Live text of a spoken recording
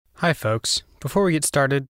Hi, folks. Before we get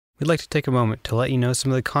started, we'd like to take a moment to let you know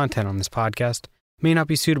some of the content on this podcast may not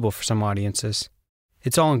be suitable for some audiences.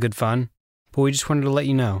 It's all in good fun, but we just wanted to let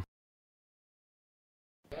you know.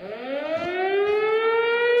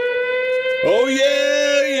 Oh, yeah,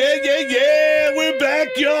 we're back,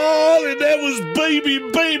 y'all, and that was Baby,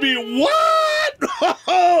 what?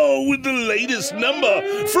 Oh, with the latest number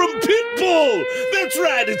from Pitbull. That's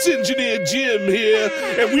right, it's Engineer Jim here,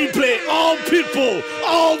 and we play all Pitbull,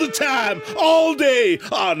 all the time, all day,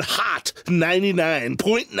 on Hot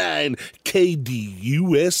 99.9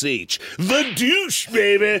 KDUSH. The douche,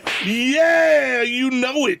 baby. Yeah, you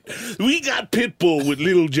know it. We got Pitbull with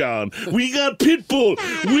Little John. We got Pitbull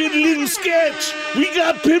with Little Sketch. We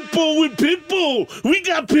got Pitbull with Pitbull. We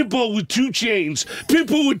got Pitbull with 2 Chainz.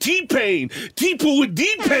 Pitbull with T-Pain. Pitbull with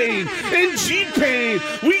D-Pain and G-Pain.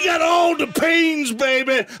 We got all the pains,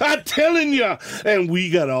 baby. I'm telling you. And we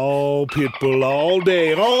got all Pitbull all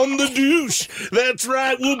day on the douche. That's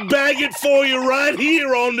right. We'll bag it for you right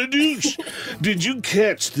here on the douche. Did you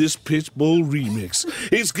catch this Pitbull remix?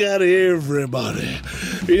 It's got everybody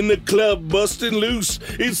in the club busting loose.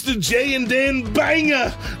 It's the Jay and Dan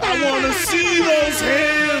banger. I want to see those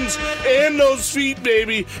hands and those feet,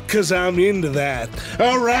 baby, because I'm into that.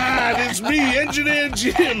 All right, it's me, Engineer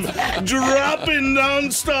Jim, dropping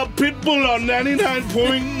non-stop Pitbull on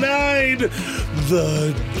 99.9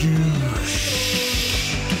 The Douche.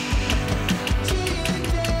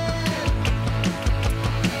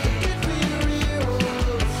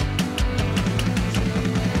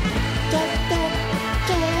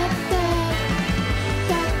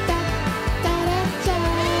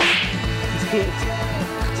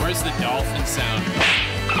 Where's the dolphin sound?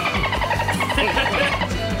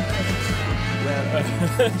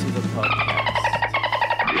 To the podcast.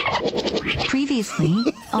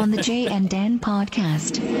 Previously on the Jay and Dan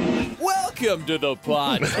podcast. Welcome to the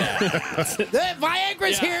podcast. The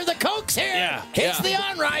Viagra's here, the Coke's here. Yeah, It's yeah. the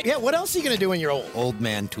on-right. Yeah, what else are you going to do when you're old? Old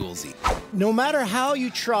man toolsy. No matter how you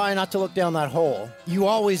try not to look down that hole, you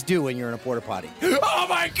always do when you're in a porta potty. Oh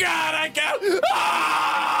my God, I can't.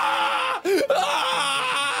 Ah!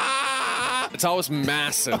 Ah! It's always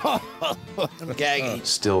massive. I'm gagging.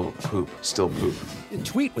 Still poop. A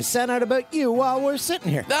tweet was sent out about you while we're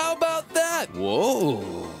sitting here. How about that?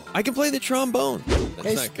 Whoa. I can play the trombone. That's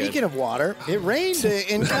Hey, not speaking good. of water, it rained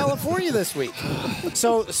in California this week.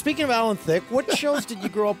 So, speaking of Alan Thicke, what shows did you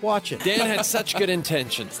grow up watching? Dan had such good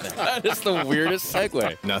intentions there. That is the weirdest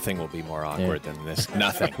segue. Nothing will be more awkward than this.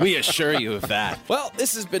 Nothing. We assure you of that. Well,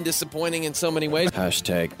 this has been disappointing in so many ways.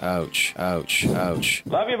 Hashtag ouch, ouch, ouch.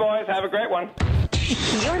 Love you, boys. Have a great one.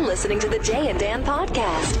 You're listening to the Jay and Dan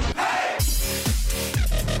podcast.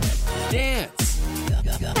 Dance.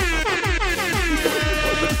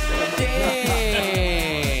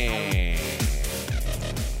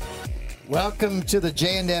 Welcome to the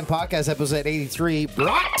Jay and Dan Podcast, episode 83,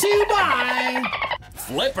 brought to you by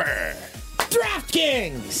Flipper.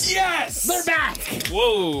 DraftKings. Yes! They're back.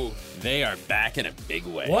 Whoa. They are back in a big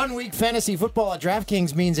way. 1 week fantasy football at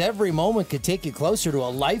DraftKings means every moment could take you closer to a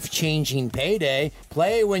life-changing payday.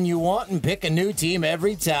 Play when you want and pick a new team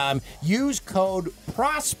every time. Use code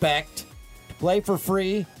PROSPECT to play for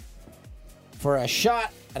free for a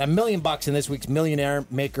shot at $1 million in this week's Millionaire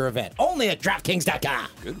Maker event. Only at DraftKings.com.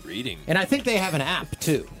 Good reading. And I think they have an app,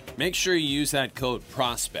 too. Make sure you use that code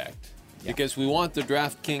PROSPECT because we want the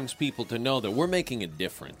DraftKings people to know that we're making a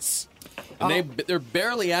difference. And they're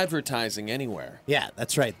barely advertising anywhere. Yeah,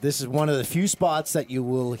 that's right. This is one of the few spots that you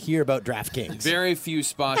will hear about DraftKings. Very few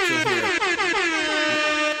spots you'll hear.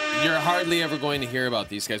 You're hardly ever going to hear about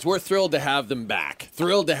these guys. We're thrilled to have them back.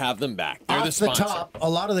 They're Off the sponsor. top, a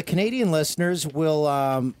lot of the Canadian listeners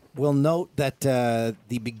will note that the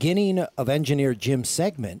beginning of Engineer Jim's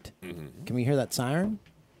segment. Mm-hmm. Can we hear that siren?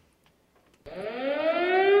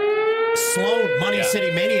 Sloan, Money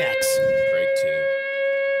City Maniacs. Great tune.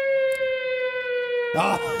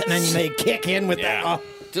 Oh, and then you may kick in with that. Oh.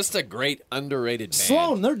 Just a great underrated band.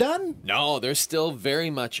 Sloan, they're done? No, they're still very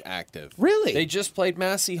much active. Really? They just played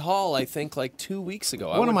Massey Hall, I think, like 2 weeks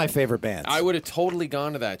ago. One of my favorite bands. I would have totally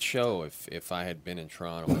gone to that show if I had been in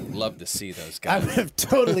Toronto. I'd love to see those I guys. would have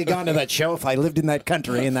totally gone to that show if I lived in that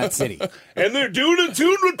country, in that city. And they're doing a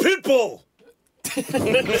tune with Pitbull.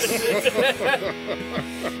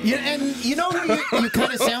 And you know who you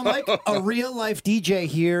kind of sound like? A real-life DJ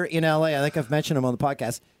here in L.A. I think I've mentioned him on the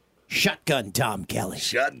podcast. Shotgun Tom Kelly.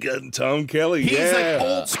 Shotgun Tom Kelly, He's yeah. like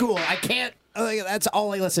old school. I can't. That's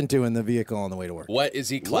all I listen to in the vehicle on the way to work. What is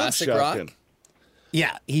he? Love Classic Shotgun. rock?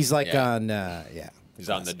 Yeah, he's like Yeah. on. Yeah, He's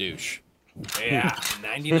on the douche. Yeah,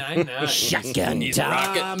 99.9. Shotgun He's Tom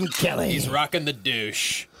rocking- Kelly. He's rocking the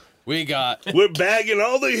douche. We're bagging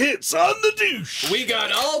all the hits on the douche. We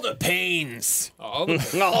got all the pains. All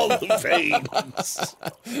the pains.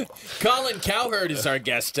 Colin Cowherd is our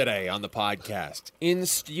guest today on the podcast. In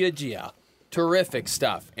studio. Terrific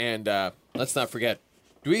stuff. And let's not forget,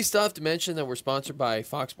 do we still have to mention that we're sponsored by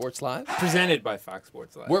Fox Sports Live? Presented by Fox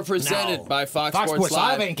Sports Live. We're presented by Fox Sports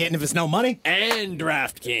Live ain't getting if it's no money. And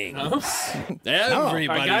DraftKings. Everybody's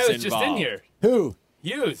Our guy was involved. just in here. Who?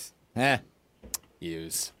 Hughes,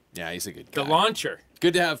 Hughes. Yeah, he's a good guy. the launcher.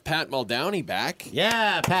 Good to have Pat Muldowney back.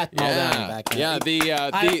 Yeah, Pat Muldowney back there. Yeah,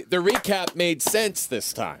 the recap made sense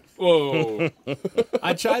this time. Whoa.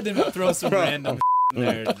 I tried to throw some random in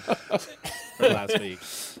there last week.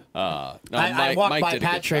 No, I walked Mike by did a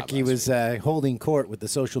good Patrick. job He last was holding court with the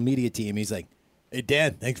social media team. He's like, "Hey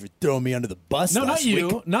Dan, thanks for throwing me under the bus." No, last not you.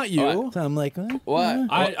 week." Not you. So I'm like,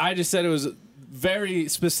 What? I just said it was very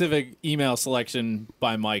specific email selection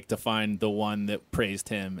by Mike to find the one that praised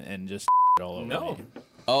him and just all over No. me.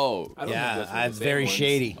 Oh. I don't think yeah, those were the I'm same very ones.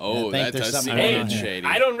 shady. Oh, I think that there's does something seem going good on here. shady.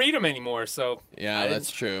 I don't read them anymore, so Yeah, that's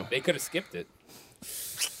true. they could have skipped it.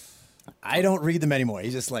 I don't read them anymore.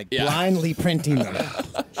 He's just like Yeah. blindly printing them.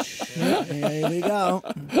 Here we go.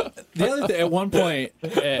 The other thing, at one point,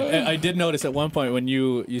 I did notice at one point when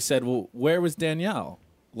you said, "Well, where was Danielle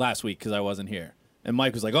last week?" Because I wasn't here, and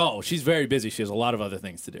Mike was like, "Oh, she's very busy. She has a lot of other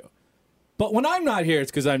things to do." But when I'm not here,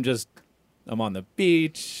 it's because I'm on the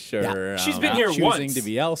beach or She's I'm been here choosing once. to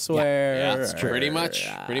be elsewhere. Yeah, that's or- pretty much,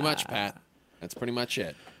 Pat. That's pretty much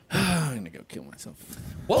it. I'm gonna go kill myself.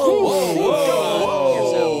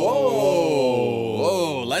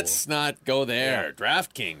 Whoa, let's not go there.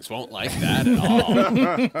 DraftKings won't like that at all.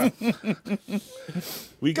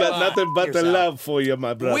 We got nothing but the love for you,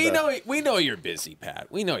 my brother. We know you're busy, Pat.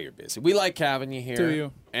 We know you're busy. We like having you here. Do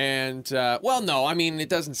you? And well, no, I mean it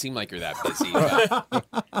doesn't seem like you're that busy.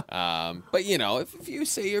 But you know, if you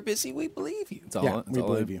say you're busy, we believe you. It's all, Yeah, it's we all-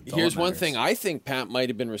 believe you. it's all Here's that one matters. thing I think Pat might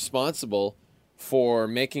have been responsible for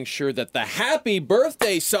making sure that the happy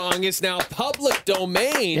birthday song is now public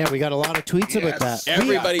domain. Yeah, we got a lot of tweets about that.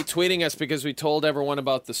 Everybody tweeting us because we told everyone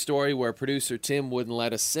about the story where producer Tim wouldn't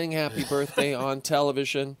let us sing happy birthday on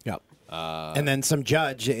television. Yep. And then some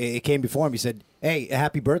judge, it came before him. He said, "Hey,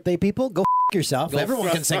 happy birthday, people! Go yourself. Everyone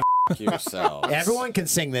can sing. Yourselves. Everyone can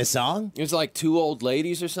sing this song." It was like two old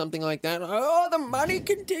ladies or something like that. Oh, the money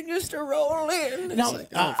continues to roll in. No,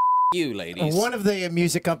 It's like, you ladies. one of the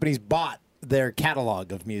music companies bought their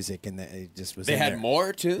catalog of music, and it just was. They in had there.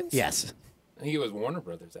 more tunes? Yes. I think it was Warner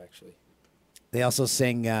Brothers, actually. They also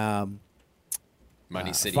sing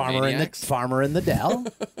Money City Farmer Maniacs. in the Dell.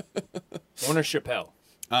 Warner Chappelle.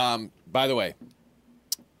 By the way,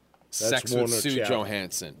 Sex Warner with Sue Chappelle.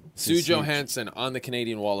 Johansson. Sue Johansson on the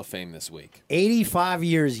Canadian Wall of Fame this week. 85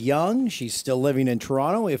 years young. She's still living in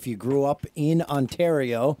Toronto. If you grew up in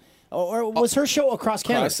Ontario, or was her show across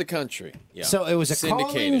Canada? Across the country. Yeah. So it was a call-in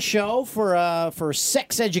syndicated. show for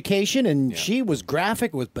sex education, and she was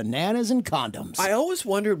graphic with bananas and condoms. I always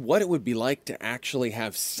wondered what it would be like to actually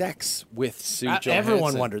have sex with Sue Johansson.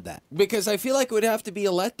 Everyone wondered that. Because I feel like it would have to be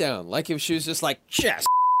a letdown. Like if she was just like, just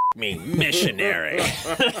me, missionary.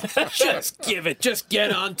 Just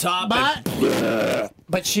get on top.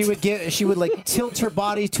 But she would like tilt her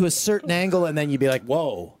body to a certain angle, and then you'd be like,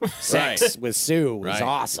 "Whoa, sex Right. with Sue was Right.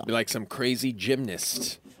 awesome." Be like some crazy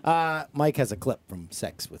gymnast. Mike has a clip from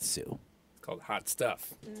Sex with Sue. It's called Hot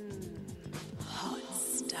Stuff.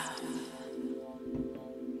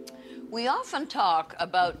 We often talk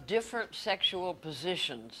about different sexual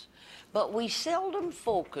positions, but we seldom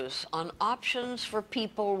focus on options for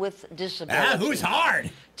people with disabilities. hard?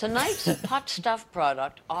 Tonight's Hot Stuff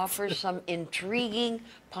product offers some intriguing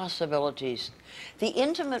possibilities. The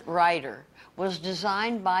Intimate Rider was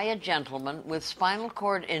designed by a gentleman with spinal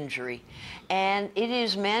cord injury, and it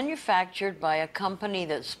is manufactured by a company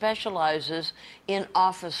that specializes in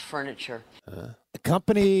office furniture. The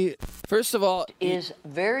company. First of all, Is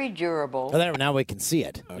very durable. Oh, there, now we can see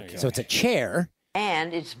it. Okay. So it's a chair.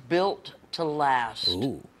 And it's built to last.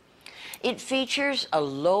 Ooh. It features a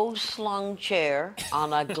low-slung chair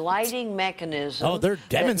on a gliding mechanism. Oh, they're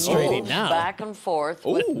demonstrating that moves now. back and forth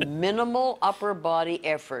with minimal upper body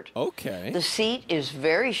effort. okay. The seat is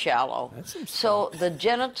very shallow, so the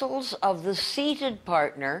genitals of the seated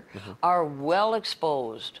partner are well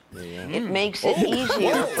exposed. It makes it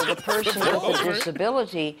easier for the person with a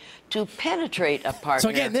disability to penetrate a partner. So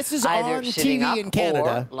again, this is either on sitting TV up in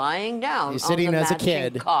Canada. or lying down You're sitting on the as a matching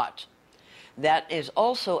kid. cot. That is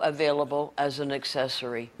also available as an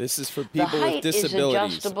accessory. This is for The people with height is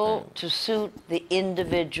disabilities. adjustable to suit the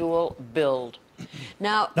individual build.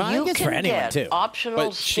 Now, No, I you think it's for can anyone, get too. optional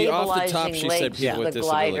But she- off the top, stabilizing she said legs people for with the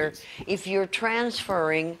glider disabilities. if you're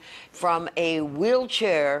transferring from a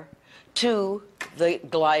wheelchair to the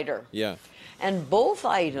glider. Yeah. And both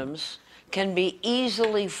items can be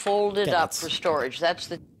easily folded Yeah, up that's- for storage. That's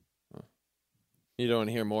the You don't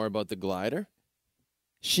hear more about the glider?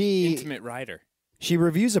 She Intimate rider. she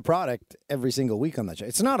reviews a product every single week on that show.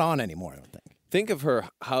 It's not on anymore, I don't think. Think of her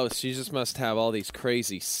house. She just must have all these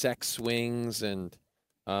crazy sex swings, and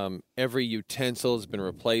every utensil has been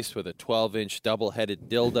replaced with a 12-inch double-headed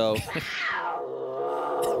dildo.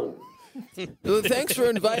 Well, thanks for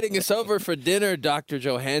inviting us over for dinner, Dr.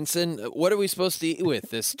 Johansson. What are we supposed to eat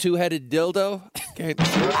with? This two-headed dildo?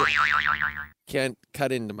 Can't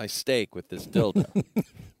cut into my steak with this dildo.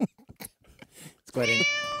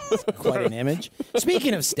 It's quite an image.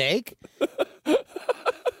 Speaking of steak,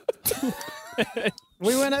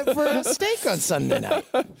 we went out for a steak on Sunday night.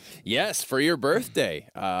 Yes, for your birthday.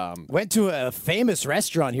 Went to a famous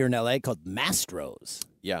restaurant here in LA called Mastro's.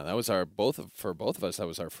 Yeah, that was for both of us. That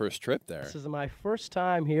was our first trip there, This is my first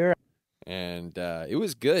time here. and it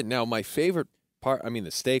was good. Now, my favorite part. I mean,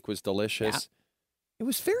 the steak was delicious. It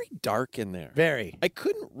was very dark in there. Very. I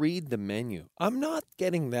couldn't read the menu. I'm not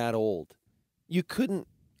getting that old.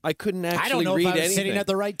 I couldn't actually I don't know read if I was anything. sitting at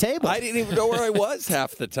the right table. I didn't even know where I was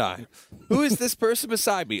half the time. Who is this person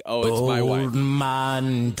beside me? Oh, it's my wife.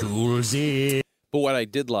 Man Toolsy. But what I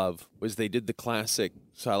did love was they did the classic.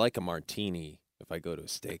 So I like a martini. If I go to a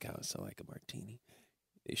steakhouse, I like a martini.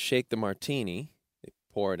 They shake the martini, they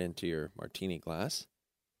pour it into your martini glass,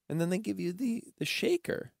 and then they give you the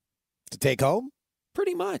shaker. To take home?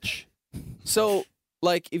 Pretty much. So,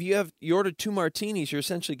 like, if you ordered 2 martinis, you're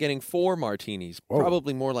essentially getting 4 martinis, Whoa.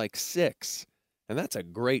 probably more like 6. And that's a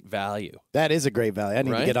great value. That is a great value. I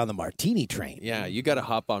need to Right? get on the martini train. Yeah, you got to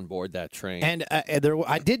hop on board that train. And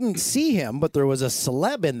I didn't see him, but there was a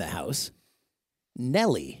celeb in the house.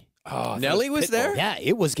 Nelly. Oh, Nelly was there? Yeah,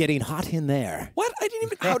 it was getting hot in there. What?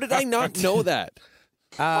 How did I not know that?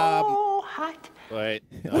 Wait.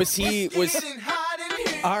 Was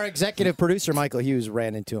Our executive producer, Michael Hughes,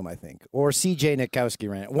 ran into him, I think. Or CJ Nikowski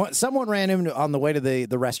ran. Someone ran him on the way to the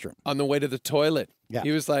restroom. on the way to the toilet? Yeah.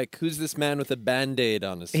 He was like, who's this man with a Band-Aid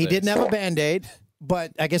on his face? He didn't have a Band-Aid,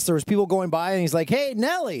 but I guess there was people going by, and he's like, hey,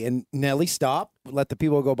 Nelly. And Nelly stopped, let the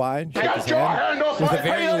people go by, and shook his hand with a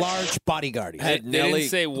very large bodyguard. He said, Had They Nelly,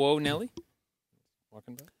 didn't say, whoa, Nelly?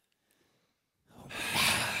 Walking back?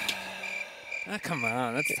 Come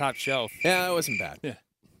on. That's top shelf. yeah, that wasn't bad. Yeah.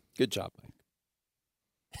 Good job, Mike.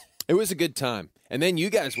 It was a good time. And then you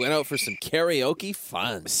guys went out for some karaoke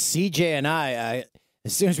fun. CJ and I,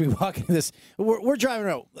 as soon as we walk into this, we're driving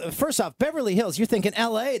around. First off, Beverly Hills, you're thinking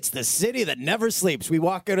L.A., it's the city that never sleeps. We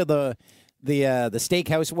walk out of the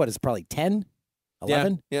steakhouse, what is it, probably 10,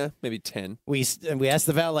 11? Yeah, maybe 10. We asked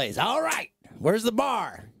the valets, all right, where's the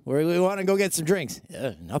bar? Where we want to go get some drinks?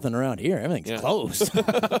 Nothing around here. Everything's closed.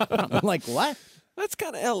 I'm like, what? That's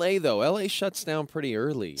kind of L.A., though. L.A. shuts down pretty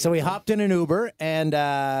early. So we hopped in an Uber,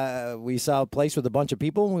 and we saw a place with a bunch of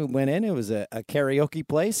people. We went in. It was a karaoke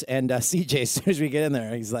place. And CJ, as soon as we get in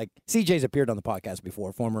there, he's like, CJ's appeared on the podcast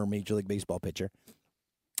before, former Major League Baseball pitcher.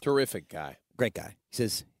 Terrific guy. Great guy. He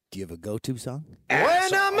says, do you have a go-to song? When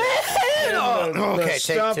a man! Okay,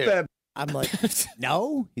 stop take 2. that. I'm like,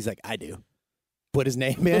 no? He's like, I do. Put his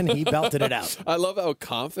name in. He belted it out. I love how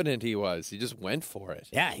confident he was. He just went for it.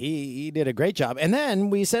 Yeah, he did a great job. And then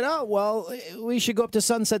we said, oh, well, we should go up to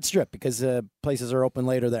Sunset Strip because places are open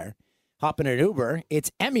later there. Hop in an Uber.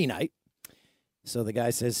 It's Emmy night. So the guy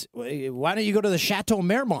says, why don't you go to the Chateau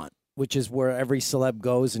Marmont, which is where every celeb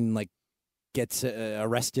goes and, like, gets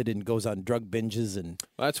arrested and goes on drug binges. And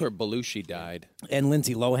Well, that's where Belushi died. And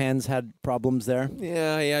Lindsay Lohan's had problems there.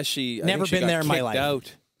 Yeah, she... I Never think she been got there in my kicked life.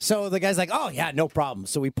 Out. So the guy's like, oh, yeah, no problem.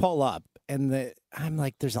 So we pull up, and I'm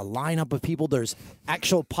like, there's a lineup of people. There's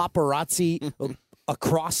actual paparazzi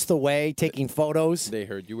across the way taking photos. They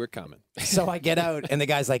heard you were coming. So I get out, and the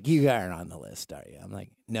guy's like, you aren't on the list, are you? I'm like,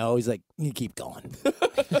 no. He's like, you keep going.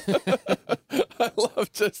 I love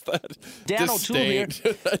just that Dan O'Toole here.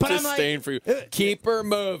 disdain. That But I'm like, disdain for you. Keep her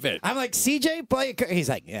moving. I'm like, CJ, play a He's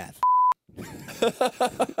like, yeah.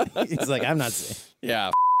 He's like, I'm not.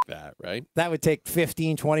 Yeah, that, right? That would take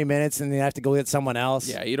 15, 20 minutes, and then you have to go get someone else.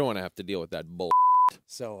 Yeah, you don't want to have to deal with that bull.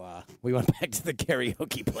 So we went back to the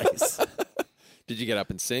karaoke place. Did you get up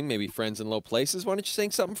and sing? Maybe Friends in Low Places? Why don't you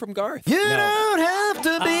sing something from Garth? You don't have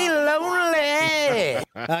to be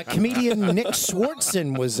lonely. Comedian Nick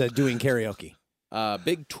Swartzen was doing karaoke.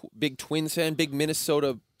 Big Twins fan, big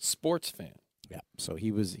Minnesota sports fan. Yeah, so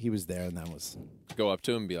he was there, and that was Go up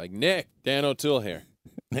to him and be like, Nick, Dan O'Toole here.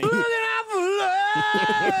 looking out for love.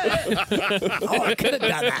 I could have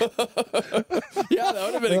done that. Yeah, that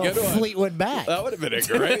would have been a good one. Fleetwood Mac. That would have been a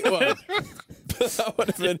great one. That would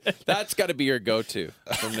have been. That's got to be your go-to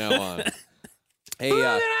from now on. Hey,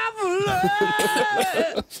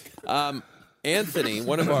 Anthony,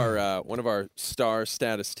 one of our star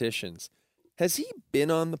statisticians, has he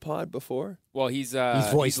been on the pod before? Well, he's lent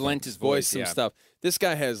his Voiced voice, some yeah. stuff. This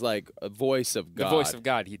guy has like a voice of God. The voice of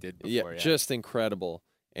God he did before, Yeah, just incredible.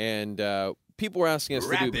 And people were asking us to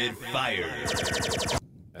do Rapid fire.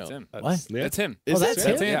 That's him. What? That's him. Is that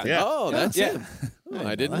That's him? him. Yeah. Oh, that's him. Oh,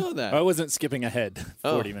 I didn't know that. I wasn't skipping ahead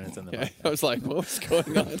 40 minutes in the Yeah, I was like, what's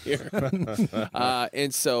going on here?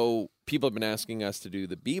 And so people have been asking us to do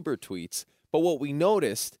the Bieber tweets. But what we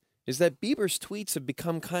noticed is that Bieber's tweets have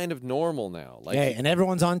become kind of normal now. Like, Hey, and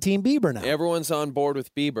everyone's on Team Bieber now. everyone's on board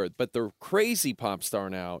with Bieber. But the crazy pop star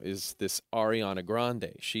now is this Ariana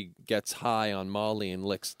Grande. She gets high on Molly and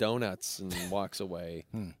licks donuts and walks away.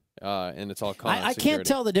 And it's all content I can't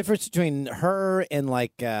tell the difference between her and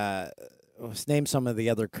like let's name some of the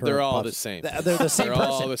other current. They're all puffs. the same. They're the same They're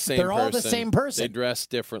person. all the same They're all the person. same person. They dress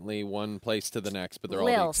differently one place to the next, but they're all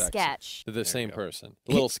the Lil exact Sketch. They're the same person.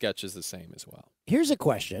 Little Sketch is the same as well. Here's a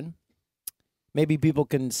question. Maybe people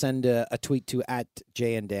can send a tweet to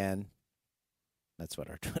 @JandDan. That's what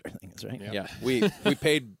our Twitter thing is, right? Yeah, we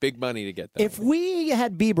paid big money to get that. If we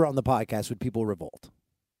had Bieber on the podcast, would people revolt?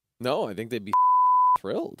 No, I think they'd be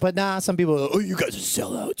thrilled. But nah, some people are, oh, you guys are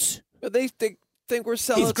sellouts. But they think we're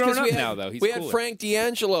sellouts. He's grown 'cause up we had, now, though. He's we had cooler. Frank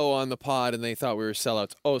D'Angelo on the pod, and they thought we were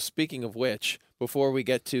sellouts. Oh, speaking of which, before we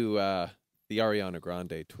get to the Ariana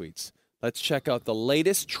Grande tweets, let's check out the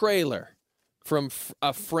latest trailer from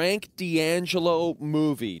a Frank D'Angelo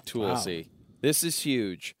movie, Toolsy. Wow. This is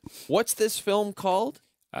huge. What's this film called?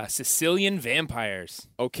 Sicilian Vampires.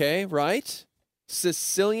 Okay, right?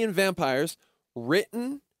 Sicilian Vampires,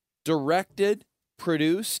 written, directed,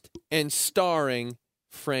 produced, and starring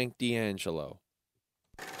Frank D'Angelo.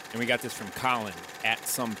 And we got this from Colin at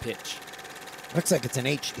some pitch. Looks like it's an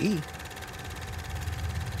HD.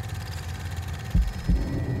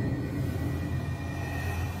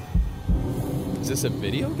 Is this a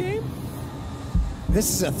video game? This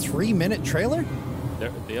is a 3-minute trailer?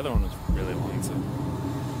 The other one was really long, so.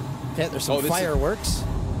 Okay, there's some this is- fireworks.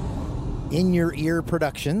 In Your Ear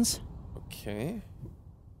Productions. Okay.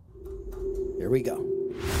 Here we go.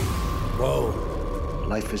 Whoa.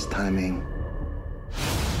 Life is timing,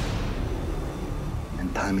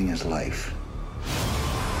 and timing is life.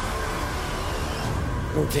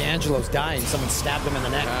 Oh, D'Angelo's dying. Someone stabbed him in the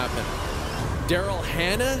neck. Happened. Daryl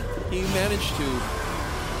Hannah? He managed to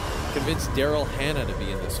convince Daryl Hannah to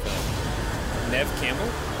be in this film. Nev Campbell?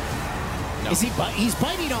 No. He's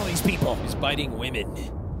biting all these people. He's biting women.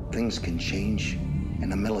 Things can change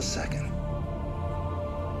in a millisecond.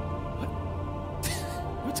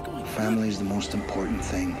 What's going on? Family is the most important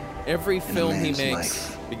thing. Every in a film he man's makes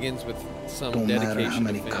life. begins with some Don't dedication matter how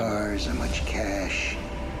many to family. cars, how much cash,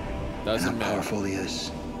 Doesn't and how matter. powerful he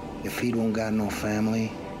is. If he don't got no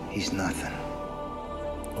family, he's nothing.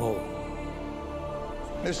 Oh.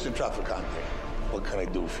 Mr. Traficante, what can I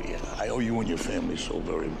do for you? I owe you and your family so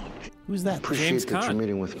very much. Who's that? Appreciate James that you're Caan.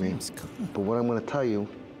 meeting with me, but what I'm going to tell you,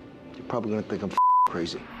 you're probably going to think I'm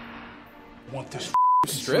crazy. Want this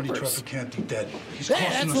Strippers. Traficante dead. He's Hey,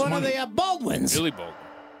 that's one of the Baldwins. Really bold.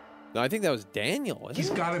 No, I think that was Daniel, wasn't He's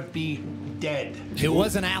it? got to be dead. It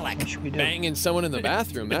wasn't Alec. Banging someone in the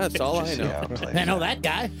bathroom. That's all I know. I know that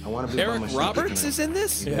guy. I want to be by Eric myself Roberts tonight. is in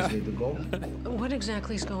this? You guys need to go? What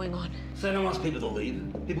exactly is going on? Santa wants people to leave.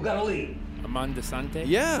 People gotta leave. Amanda Sante?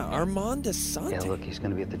 Yeah, Armand Asante. Yeah, look, he's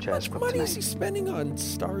gonna be at the How jazz much club money is he tonight. spending on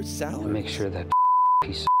Star's salary? Make sure that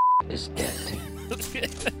piece of is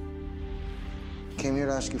dead. Came here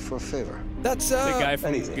to ask you for a favor. That's The guy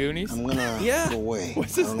from Goonies? I'm gonna Yeah. go away.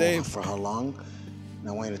 What's I his don't name? know for how long. And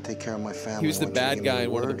I want you to take care of my family. He was the I want you to bad give me guy a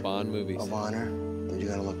in one of the word Bond movies. of honor that you're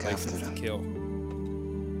gonna look after License to them. Kill.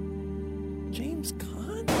 James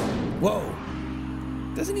Caan? Whoa.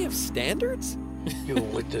 Doesn't he have standards? You were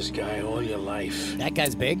with this guy all your life, That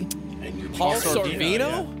guy's big. and you Paul Yeah,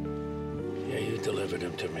 Sorvino? yeah, you delivered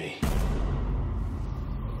him to me.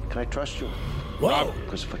 Can I trust you? Whoa.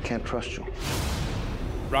 Because if I can't trust you,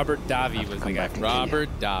 Robert Davi was the come guy. back and Robert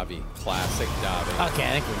Davi. Classic Davi.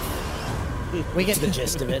 Okay, I think we get the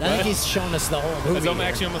gist of it. I think he's shown us the whole movie. I'm here.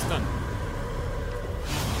 actually almost done.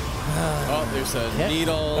 Oh, there's a Yeah.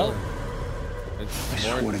 needle. I It's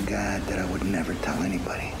swear more. to God that I would never tell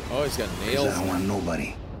anybody. Oh, he's got Because nails. I don't want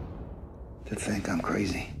nobody to think I'm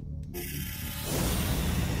crazy.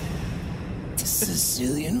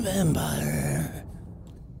 Sicilian Vampire.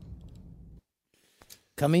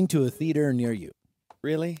 Coming to a theater near you.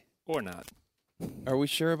 Really? Or not. Are we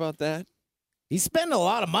sure about that? He's spending a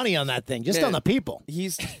lot of money on that thing, just on the people.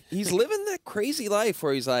 He's living that crazy life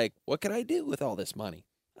where he's like, what can I do with all this money?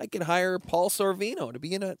 I could hire Paul Sorvino to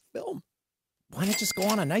be in a film. Why not just go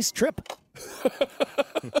on a nice trip?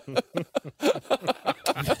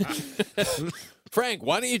 Frank,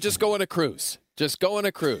 why don't you just go on a cruise? Just go on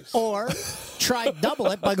a cruise. Or try double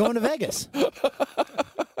it by going to Vegas.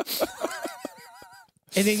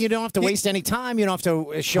 And then you don't have to waste any time. You don't have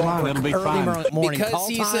to show up early morning because call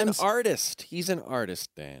he's times. an artist. He's an artist,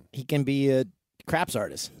 Dan. He can be a craps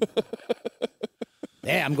artist.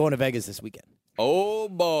 Yeah, I'm going to Vegas this weekend. Oh,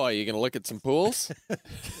 boy. You going to look at some pools?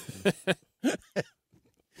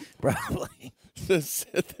 Probably.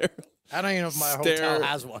 Just sit there. I don't even know if my hotel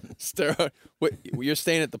has one. Wait, you're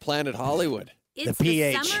staying at the Planet Hollywood. It's the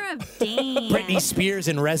PH. the summer of Dane. Britney Spears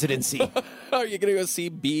in residency. Are you going to go see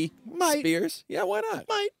B. Spears? Yeah, why not?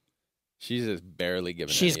 Might. She's just barely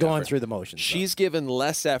giving She's any going effort. through the motions. She's given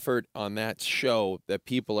less effort on that show that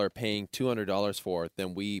people are paying $200 for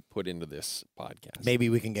than we put into this podcast. Maybe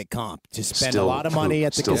we can get comp to spend a lot of money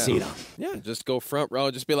at the casino. Yeah, just go front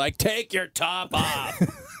row. Just be like, take your top off.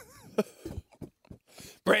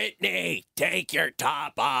 Brittany, take your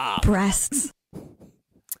top off. Breasts.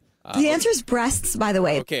 The answer is breasts, by the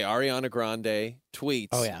way. Okay, Ariana Grande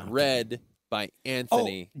tweets, read by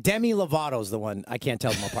Anthony. Oh, Demi Lovato's the one. I can't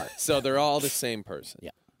tell them apart. So they're all the same person.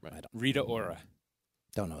 Yeah. Right. Rita Ora.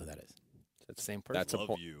 Don't know who that is. That's the same person. That's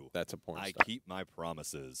Love you. That's a porn I star. keep my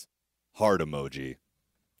promises. Heart emoji.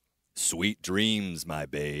 Sweet dreams, my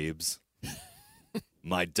babes.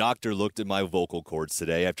 My doctor looked at my vocal cords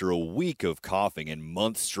today after a week of coughing and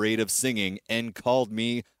months straight of singing and called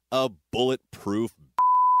me a bulletproof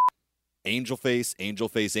angel face, angel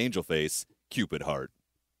face, angel face, Cupid heart.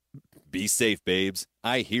 Be safe, babes.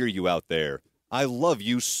 I hear you out there. I love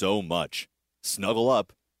you so much. Snuggle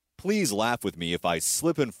up. Please laugh with me if I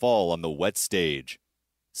slip and fall on the wet stage.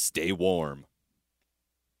 Stay warm.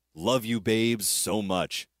 Love you, babes, so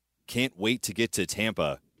much. Can't wait to get to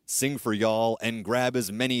Tampa. Sing for y'all and grab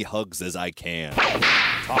as many hugs as I can.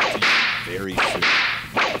 Talk to you very soon.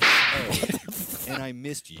 Oh, and I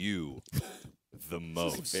missed you the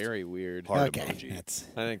most. This is very weird. Heart Okay, emoji.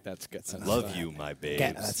 I think that's good. Love you, my babes.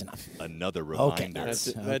 Okay, that's enough. Another Okay, reminder.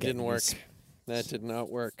 That didn't work. That did not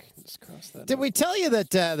work. Just cross that Did out. we tell you that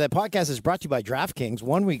the podcast is brought to you by DraftKings?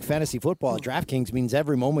 1 week fantasy football at DraftKings means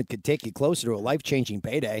every moment could take you closer to a life-changing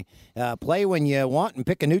payday. Play when you want and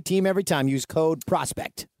pick a new team every time. Use code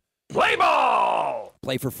PROSPECT. Play ball!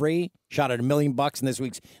 Play for free. Shot at $1 million in this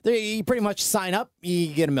week's. You pretty much sign up, you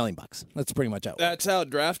get $1 million. That's pretty much how it works. That's how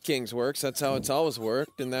DraftKings works. That's how it's always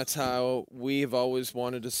worked, and that's how we've always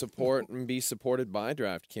wanted to support and be supported by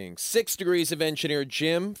DraftKings. 6 Degrees of Engineer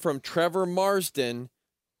Jim from Trevor Marsden.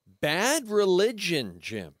 Bad religion,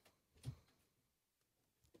 Jim.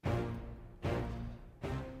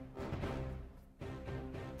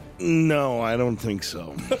 No, I don't think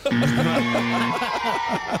so.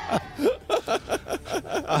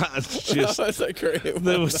 It's just That's a great one.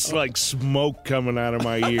 there was like smoke coming out of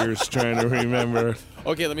my ears trying to remember.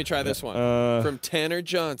 Okay, let me try this one. From Tanner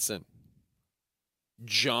Johnson.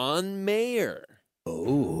 John Mayer.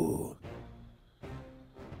 Oh.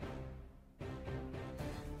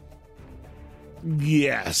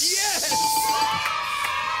 Yes.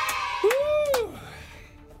 Woo!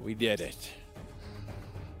 We did it.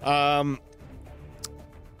 I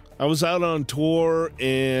was out on tour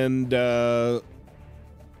and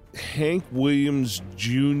Hank Williams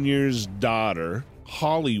Jr.'s daughter,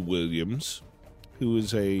 Holly Williams, who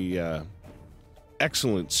is a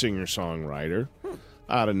excellent singer-songwriter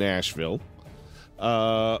out of Nashville,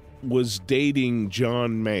 was dating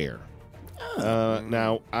John Mayer.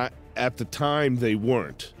 Now, at the time, they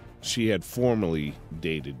weren't. She had formerly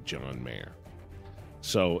dated John Mayer.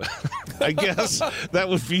 So, I guess that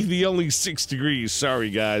would be the only 6 degrees. Sorry,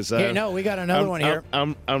 guys. Here, no, we got another one here.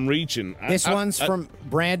 I'm reaching. This one's from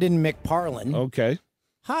Brandon McParlin. Okay.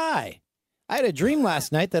 Hi. I had a dream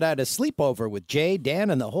last night that I had a sleepover with Jay, Dan,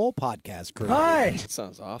 and the whole podcast crew. That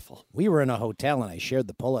sounds awful. We were in a hotel, and I shared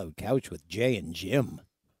the pull-out couch with Jay and Jim.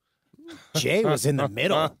 Jay was in the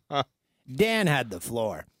middle. Dan had the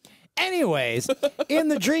floor. Anyways, in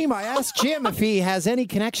the dream, I asked Jim if he has any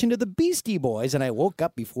connection to the Beastie Boys, and I woke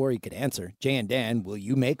up before he could answer. Jay and Dan, will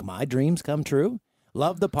you make my dreams come true?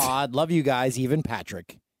 Love the pod. Love you guys, even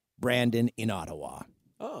Patrick. Brandon in Ottawa.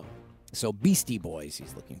 Oh. So Beastie Boys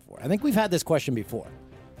he's looking for. I think we've had this question before.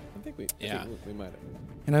 I think we might have.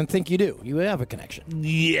 And I think you do. You have a connection.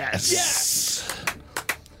 Yes. Yes.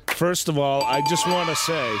 First of all, I just want to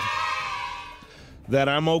say that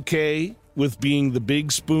I'm okay with being the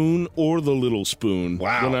big spoon or the little spoon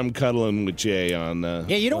when I'm cuddling with Jay on.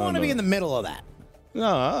 Yeah, you don't want to be in the middle of that.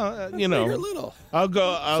 No, Big or little. I'll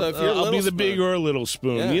go. I'll be the big or little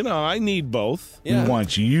spoon. Yeah. You know, I need both. Yeah. We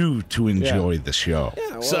want you to enjoy the show.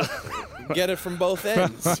 Yeah, well, get it from both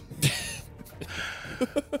ends.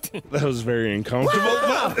 That was very uncomfortable.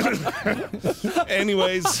 But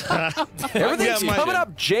anyways, Everything's coming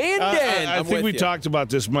up, Jay and Dan. I think we talked about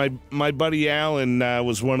this. My buddy Alan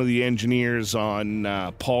was one of the engineers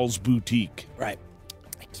on Paul's Boutique. Right.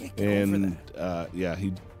 I can't get And over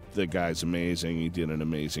that. the guy's amazing. He did an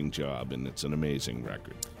amazing job, and it's an amazing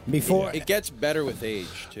record. It gets better with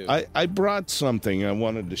age too. I brought something I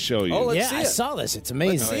wanted to show you. Oh, let's see I it. saw this. It's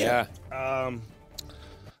amazing. Yeah.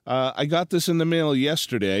 I got this in the mail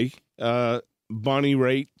yesterday. Bonnie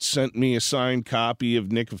Raitt sent me a signed copy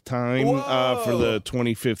of Nick of Time for the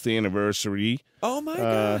 25th anniversary. Oh, my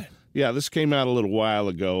God. Yeah, this came out a little while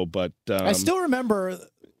ago, but... I still remember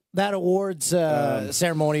that awards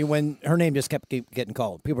ceremony when her name just kept getting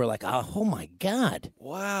called. People were like, oh my God.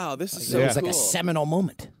 Wow, this is It was so like a cool. seminal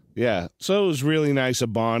moment. Yeah, so it was really nice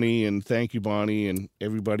of Bonnie, and thank you, Bonnie, and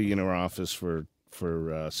everybody in her office for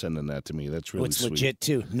sending that to me. That's really It's sweet. legit,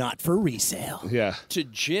 too. Not for resale. Yeah. To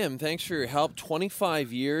Jim, thanks for your help.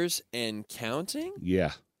 25 years and counting?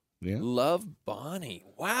 Yeah. Yeah. Love, Bonnie.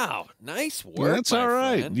 Wow, nice work. That's my all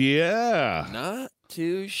right. friend. Yeah. Not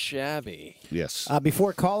too shabby. Yes.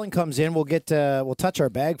 Before Colin comes in, we'll touch our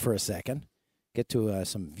bag for a second. Get to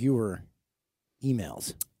some viewer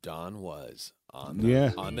emails. Don was on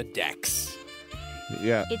the decks.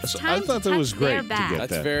 Yeah. It's So time I thought to that was touch great their to bag. get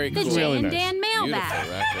That's that. very The cool. Jay Really and nice. Dan Beautiful mailbag.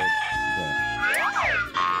 record.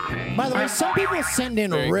 By the way, some people send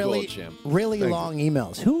in Very really, cool, Jim. really Thank long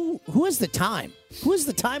emails. Who has the time? Who has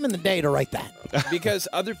the time in the day to write that? Because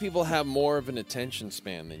other people have more of an attention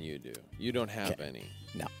span than you do. You don't have any.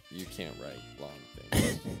 No. You can't write long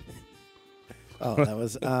things. Oh, that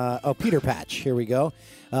was Peter Patch. Here we go.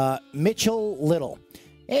 Mitchell Little.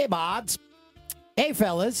 Hey, Bods. Hey,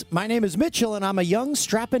 fellas. My name is Mitchell, and I'm a young,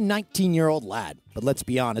 strapping 19-year-old lad. But let's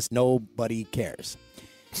be honest, nobody cares.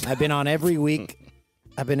 I've been an every week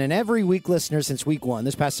listener since week one.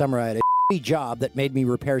 This past summer, I had a job that made me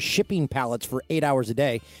repair shipping pallets for 8 hours a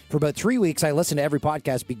day. For about 3 weeks, I listened to every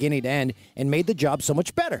podcast beginning to end and made the job so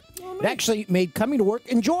much better. It actually made coming to work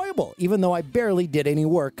enjoyable, even though I barely did any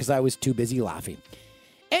work because I was too busy laughing.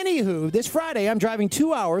 Anywho, this Friday, I'm driving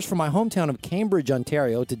 2 hours from my hometown of Cambridge,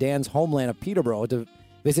 Ontario, to Dan's homeland of Peterborough to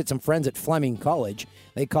visit some friends at Fleming College.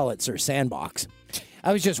 They call it Sir Sandbox.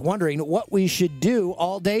 I was just wondering what we should do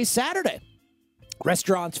all day Saturday.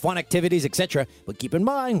 Restaurants, fun activities, etc. But keep in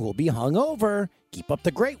mind, we'll be hungover. Keep up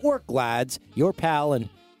the great work, lads. Your pal and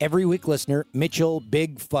every week listener, Mitchell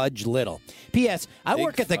Big Fudge Little. P.S. I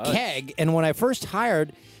work at the Keg, and when I was first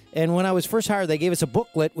hired, they gave us a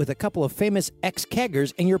booklet with a couple of famous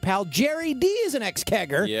ex-keggers, and your pal Jerry D is an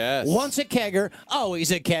ex-kegger. Yes. Once a kegger,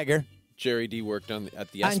 always a kegger. Jerry D worked at the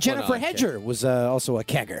Esplanade. And Jennifer Hedger was also a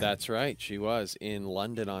kegger. That's right. She was in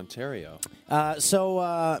London, Ontario.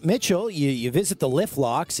 So, Mitchell, you visit the lift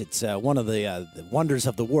locks. It's one of the wonders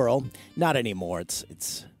of the world. Not anymore. It's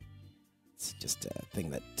just a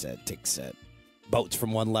thing that takes boats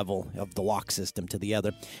from one level of the lock system to the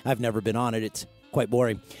other. I've never been on it. It's quite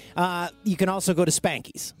boring. You can also go to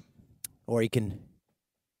Spanky's, or you can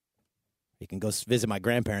go visit my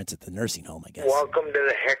grandparents at the nursing home, I guess. Welcome to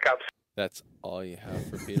the hiccups. That's all you have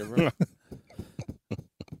for Peterborough?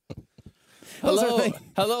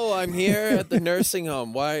 Hello, I'm here at the nursing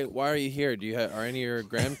home. Why are you here? Are any of your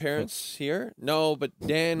grandparents here? No, but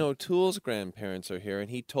Dan O'Toole's grandparents are here, and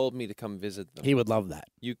he told me to come visit them. He would love that.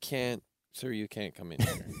 You can't come in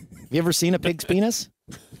here. You ever seen a pig's penis?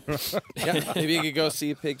 Yeah, maybe you could go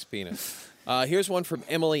see a pig's penis. Here's one from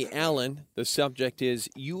Emily Allen. The subject is,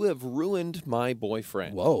 "You have ruined my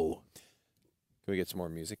boyfriend." Whoa. Can we get some more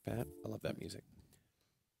music, Pat? I love that music.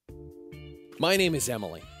 My name is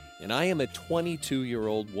Emily, and I am a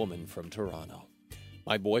 22-year-old woman from Toronto.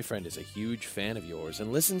 My boyfriend is a huge fan of yours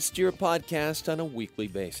and listens to your podcast on a weekly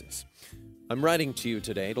basis. I'm writing to you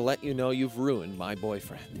today to let you know you've ruined my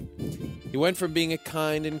boyfriend. He went from being a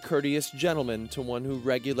kind and courteous gentleman to one who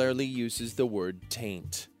regularly uses the word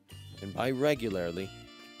taint. And by regularly,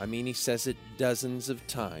 I mean he says it dozens of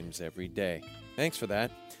times every day. Thanks for that.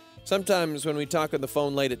 Sometimes when we talk on the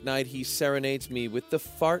phone late at night, he serenades me with the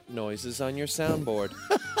fart noises on your soundboard.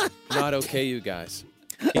 Not okay, you guys.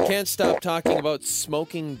 He can't stop talking about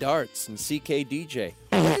smoking darts and CKDJ.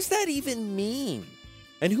 What does that even mean?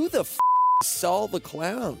 And who the is Saul the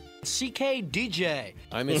Clown? CKDJ.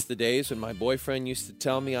 I miss the days when my boyfriend used to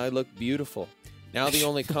tell me I look beautiful. Now the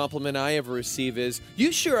only compliment I ever receive is,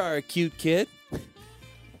 "You sure are a cute kid."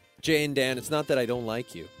 Jay and Dan, it's not that I don't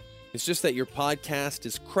like you. It's just that your podcast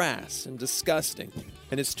is crass and disgusting,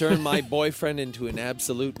 and it's turned my boyfriend into an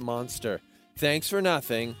absolute monster. Thanks for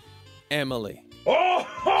nothing, Emily.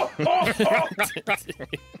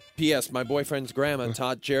 P.S. My boyfriend's grandma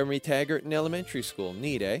taught Jeremy Taggart in elementary school.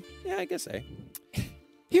 Neat, eh? Yeah, I guess, eh?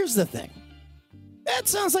 Here's the thing. That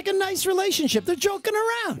sounds like a nice relationship. They're joking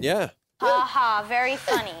around. Yeah. Ha very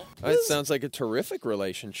funny. That sounds like a terrific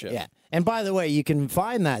relationship. Yeah. And by the way, you can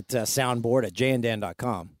find that soundboard at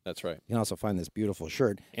jayanddan.com. That's right. You can also find this beautiful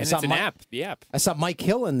shirt. And it's an app. The app. I saw Mike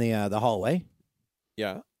Hill in the hallway.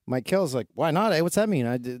 Yeah. Mike Hill's like, why not? What's that mean?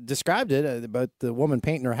 I described it about the woman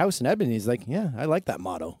painting her house in Edmonton. He's like, yeah, I like that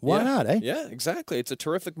motto. Why not, eh? Yeah, exactly. It's a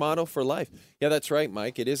terrific motto for life. Yeah, that's right,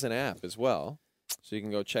 Mike. It is an app as well. So you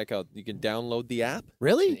can go check out, you can download the app.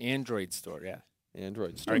 Really? An Android store, yeah.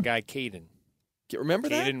 Android store. Our guy, Caden. Remember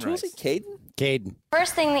Caden that? Was it Caden? Caden.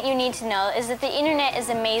 First thing that you need to know is that the internet is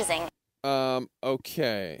amazing.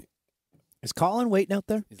 Okay. Is Colin waiting out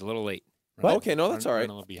there? He's a little late. Okay, no, that's all right. Running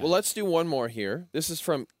a little behind. Well, let's do one more here. This is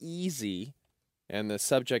from Easy, and the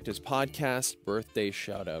subject is podcast birthday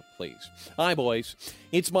shout-out, please. Hi, boys.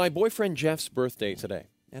 It's my boyfriend Jeff's birthday today,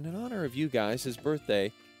 and in honor of you guys, his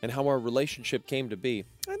birthday, and how our relationship came to be,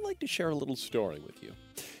 I'd like to share a little story with you.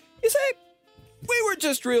 You see, we were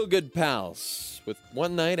just real good pals, with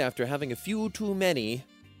one night after having a few too many,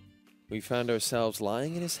 we found ourselves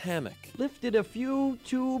lying in his hammock. Lifted a few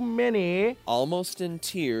too many. Almost in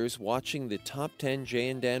tears, watching the top 10 Jay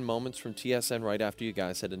and Dan moments from TSN right after you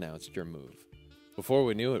guys had announced your move. Before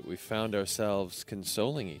we knew it, we found ourselves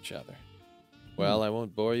consoling each other. Well, I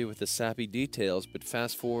won't bore you with the sappy details, but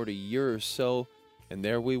fast forward a year or so, and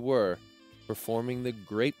there we were, performing the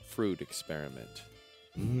grapefruit experiment.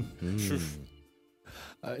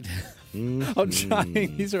 I'm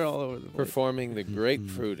trying. These are all over the place. Performing the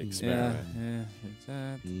grapefruit experiment.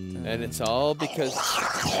 And it's all because...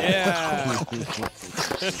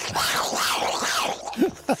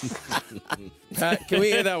 Pat, can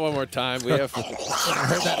we hear that one more time? We have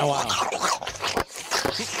heard that in a while.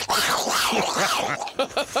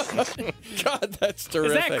 God, that's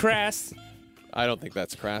terrific. Is that crass? I don't think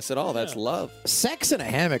that's crass at all. That's love. Sex in a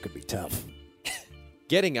hammock would be tough.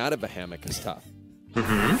 Getting out of a hammock is tough.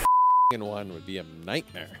 In one would be a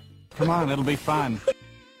nightmare. Come on, it'll be fun.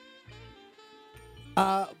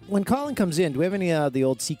 When Colin comes in, do we have any of the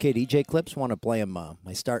old CKDJ clips? Want to play him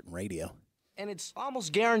my start in radio? And it's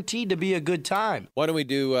almost guaranteed to be a good time. Why don't we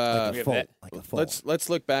do Like a full. let's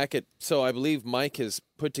look back at, so I believe Mike has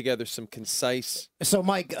put together some concise. So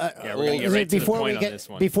Mike, we're gonna get right to the point on this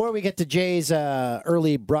one. before we get to Jay's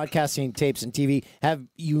early broadcasting tapes and TV, have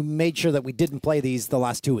you made sure that we didn't play these the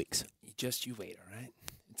last 2 weeks? Just you wait, all right?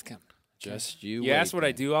 It's coming. Just you. You wait, asked what I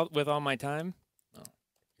man. do with all my time? Oh,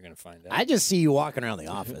 you're going to find out. I just see you walking around the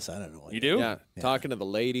office. I don't know what You do? Yeah, talking to the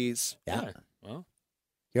ladies. Yeah. Well,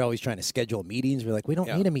 You're always trying to schedule meetings. We're like, we don't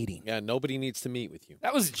need a meeting. Yeah, nobody needs to meet with you.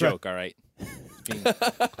 that was a joke, all right?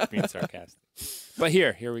 Being sarcastic. But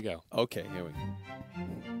here we go. Okay, here we go.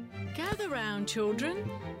 Gather round, children.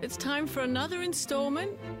 It's time for another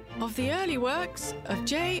installment of the early works of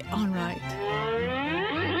Jay Onright.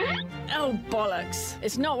 Oh, bollocks.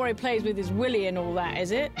 It's not where he plays with his willy and all that,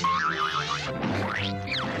 is it?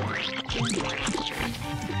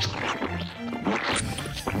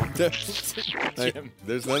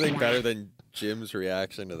 There's nothing better than Jim's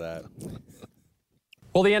reaction to that.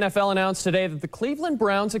 Well, the NFL announced today that the Cleveland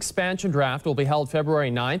Browns expansion draft will be held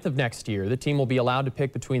February 9th of next year. The team will be allowed to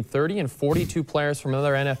pick between 30 and 42 players from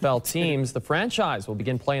other NFL teams. The franchise will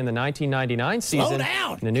begin playing the 1999 season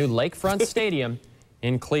in the new Lakefront Stadium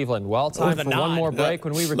in Cleveland. Well, time for one more break.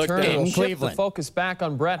 When we return, we'll shift the focus back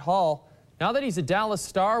on Brett Hull. Now that he's a Dallas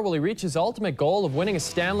Star, will he reach his ultimate goal of winning a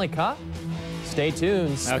Stanley Cup? Stay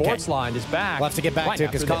tuned. Sportsline is back. We'll have to get back to it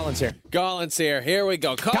because Colin's here. Colin's here. Here we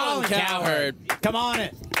go. Colin Cowherd. Come on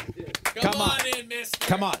in. Come on in, mister.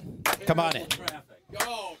 Come on. Come on in.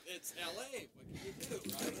 Oh, it's L.A. What can you do,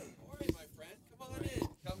 right? All right, my friend. Come on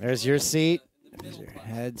in. There's your seat. There's your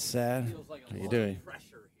headset. What are you doing?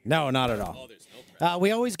 No, not at all.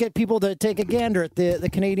 We always get people to take a gander at the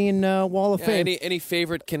Canadian Wall of Fame. Any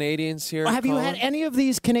favorite Canadians here? Have you Colin? had any of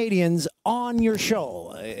these Canadians on your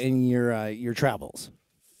show in your travels?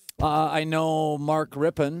 I know Mark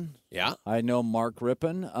Rippon. Yeah. I know Mark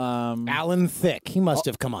Rippon. Alan Thicke. He must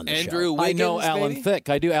have come on the Andrew show. Wiggins, I know Alan maybe? Thicke.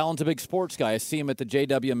 I do. Alan's a big sports guy. I see him at the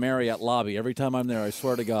JW Marriott lobby every time I'm there. I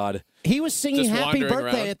swear to God. He was singing Just "Happy wandering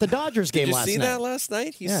Birthday" around. at the Dodgers game Did you last see night. that last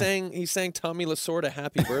night? He sang Tommy Lasorda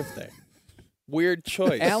 "Happy Birthday." Weird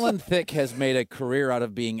choice. Alan Thicke has made a career out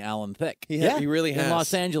of being Alan Thicke. He really has. In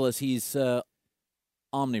Los Angeles, he's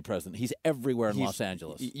omnipresent. He's everywhere in Los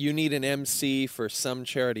Angeles. You need an MC for some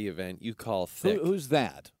charity event, you call Thicke. Who's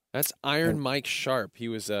that? That's Iron Mike Sharp. He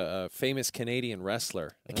was a famous Canadian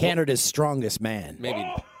wrestler. Canada's strongest man.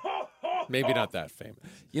 Maybe not that famous.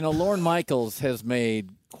 You know, Lorne Michaels has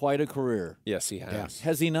made quite a career. Yes, he has. Yeah.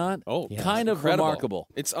 Has he not? Oh, kind of incredible. remarkable.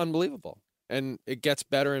 It's unbelievable. And it gets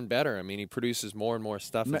better and better. I mean, he produces more and more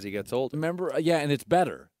stuff as he gets older. Remember? And it's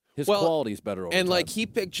better. His quality's better over And, time. he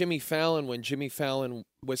picked Jimmy Fallon when Jimmy Fallon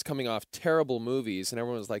was coming off terrible movies, and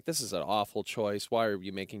everyone was like, this is an awful choice. Why are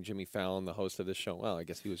you making Jimmy Fallon the host of this show? Well, I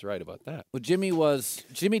guess he was right about that. Well, Jimmy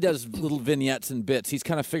does little vignettes and bits. He's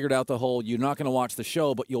kind of figured out the whole, you're not going to watch the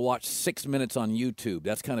show, but you'll watch 6 minutes on YouTube.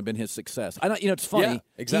 That's kind of been his success. I know, it's funny. Yeah,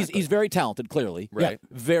 exactly. He's very talented, clearly. Right.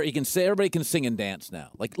 He can say, everybody can sing and dance now.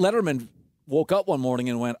 Like Letterman woke up one morning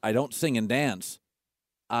and went, I don't sing and dance.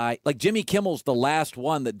 Jimmy Kimmel's the last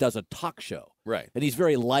one that does a talk show. Right. And he's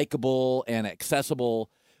very likable and accessible.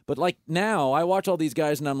 But now I watch all these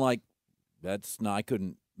guys and I'm like, I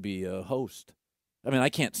couldn't be a host. I mean, I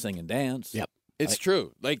can't sing and dance. Yep. It's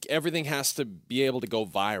true. Everything has to be able to go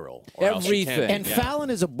viral. Or else you Everything. can't. And Fallon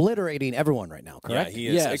is obliterating everyone right now, correct? Yeah, he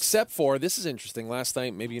is. Yes. Except for, this is interesting, last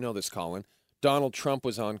night, maybe you know this, Colin, Donald Trump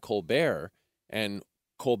was on Colbert, and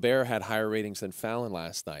Colbert had higher ratings than Fallon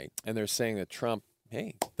last night. And they're saying that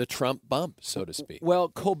the Trump bump, so to speak. Well,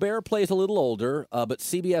 Colbert plays a little older, but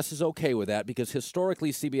CBS is okay with that because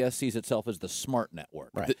historically CBS sees itself as the smart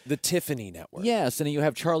network. Right. The Tiffany network. Yes, and you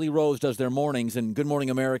have Charlie Rose does their mornings, and Good Morning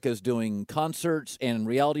America is doing concerts and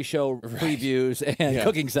reality show previews and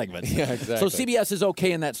cooking segments. Yeah, exactly. So CBS is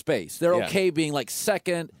okay in that space. They're okay being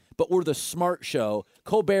second, but we're the smart show.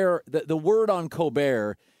 Colbert, the word on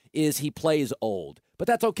Colbert is he plays old. But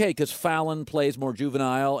that's okay because Fallon plays more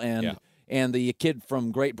juvenile and the kid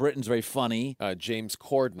from Great Britain's very funny. James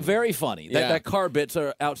Corden. Very funny. That car bits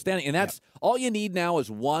are outstanding. And that's all you need now is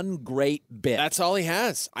one great bit. That's all he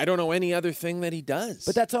has. I don't know any other thing that he does.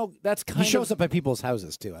 But that's kind of... He shows up at people's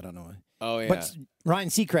houses, too. I don't know. Oh, yeah. But Ryan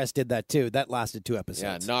Seacrest did that, too. That lasted 2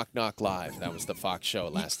 episodes. Yeah, Knock Knock Live. That was the Fox show.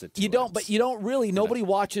 It lasted 2 But you don't really... Nobody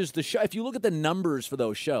watches the show. If you look at the numbers for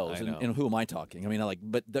those shows, and who am I talking? I mean,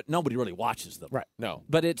 nobody really watches them. Right. No.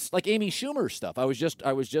 But it's like Amy Schumer's stuff. I was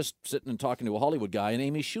just sitting and talking to a Hollywood guy, and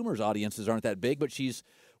Amy Schumer's audiences aren't that big, but she's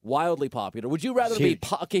wildly popular. Would you rather be...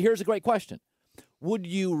 Okay, here's a great question. Would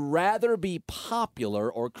you rather be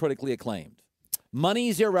popular or critically acclaimed?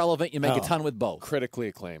 Money's irrelevant. You make a ton with both. Critically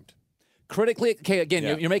acclaimed.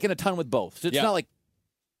 You're making a ton with both. So it's not like...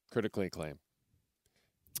 Critically acclaimed.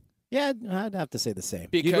 Yeah, I'd have to say the same.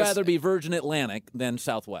 You'd rather be Virgin Atlantic than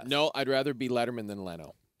Southwest. No, I'd rather be Letterman than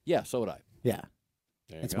Leno. Yeah, so would I. Yeah.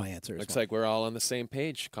 That's my answer. Looks like we're all on the same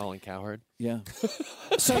page, Colin Cowherd. Yeah.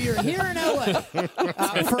 So you're here in LA.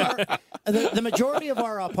 The majority of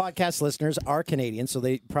our podcast listeners are Canadian, so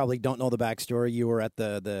they probably don't know the backstory. You were at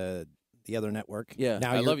the other network. Yeah.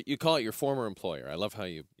 I love it. You call it your former employer. I love how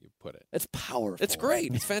you put it. It's powerful. It's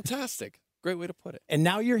great. It's fantastic. Great way to put it. And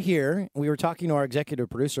now you're here. We were talking to our executive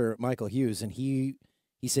producer, Michael Hughes, and he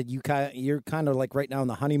said you're kind of like right now in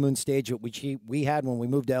the honeymoon stage, which we had when we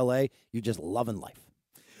moved to LA. You're just loving life.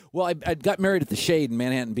 Well, I got married at the Shade in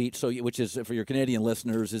Manhattan Beach, which is, for your Canadian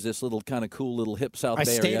listeners, is this little kind of cool little hip South Bay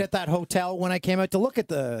area. I stayed at that hotel when I came out to look at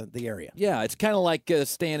the area. Yeah, it's kind of like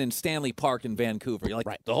staying in Stanley Park in Vancouver. You're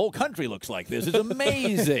like, the whole country looks like this. It's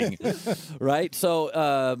amazing, right? So,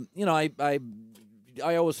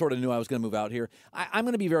 I always sort of knew I was going to move out here. I'm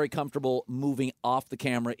going to be very comfortable moving off the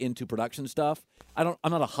camera into production stuff. I'm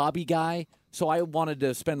not a hobby guy, so I wanted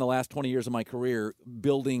to spend the last 20 years of my career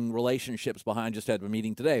building relationships just had a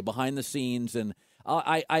meeting today, behind the scenes, and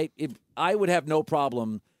I would have no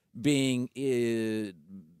problem being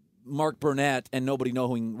Mark Burnett and nobody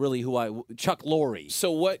knowing really Chuck Lorre.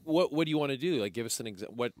 So what do you want to do? Like, give us an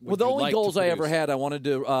example. Well, the only goals I ever had, I wanted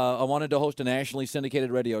to host a nationally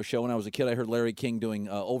syndicated radio show. When I was a kid, I heard Larry King doing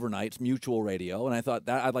overnights, Mutual Radio, and I thought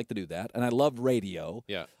that I'd like to do that. And I loved radio.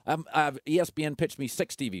 Yeah. ESPN pitched me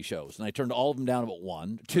 6 TV shows, and I turned all of them down about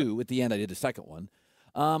 1, 2. At the end, I did a second one.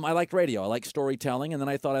 I liked radio. I liked storytelling, and then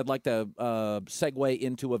I thought I'd like to segue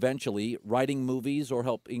into eventually writing movies or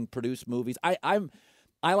helping produce movies. I'm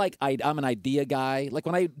an idea guy. Like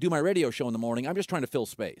when I do my radio show in the morning, I'm just trying to fill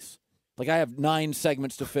space. Like I have 9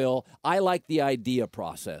 segments to fill. I like the idea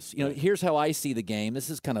process. Here's how I see the game. This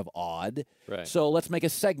is kind of odd. Right. So let's make a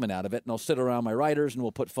segment out of it, and I'll sit around my writers, and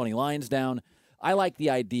we'll put funny lines down. I like the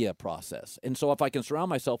idea process. And so if I can surround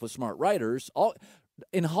myself with smart writers,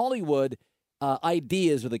 in Hollywood,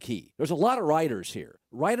 ideas are the key. There's a lot of writers here.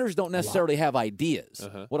 Writers don't necessarily have ideas.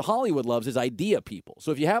 What Hollywood loves is idea people.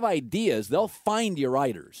 So if you have ideas, they'll find your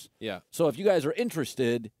writers. Yeah. So if you guys are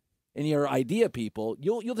interested in your idea people,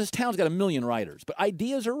 you'll this town's got 1 million writers, but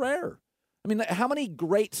ideas are rare. I mean, how many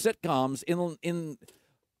great sitcoms in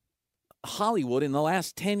Hollywood in the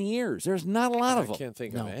last 10 years? There's not a lot of them. I can't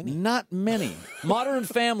think of any. Not many. Modern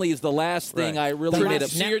Family is the last thing I really So made up.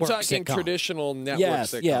 you're talking traditional network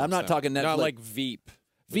sitcoms. Yeah, I'm not then. talking Netflix. Not like Veep.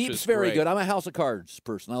 which Veep's is very great. good. I'm a House of Cards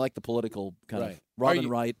person. I like the political kind of Robin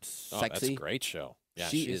Wright, Oh, sexy. that's a great show. Yeah,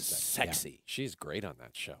 she she's is sexy. She's great on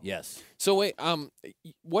that show. Yes. So wait,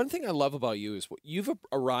 one thing I love about you is you've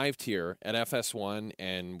arrived here at FS1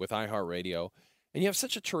 and with iHeartRadio, and you have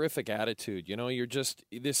such a terrific attitude. You know,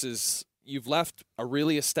 you've left a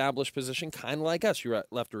really established position, kind of like us. You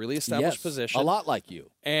left a really established position. A lot like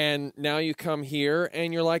you. And now you come here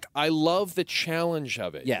and you're like, I love the challenge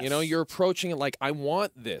of it. Yes. You know, you're approaching it like, I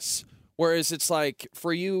want this. Whereas it's like,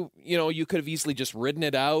 for you, you know, you could have easily just ridden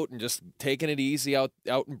it out and just taken it easy out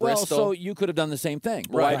in Bristol. Well, so you could have done the same thing.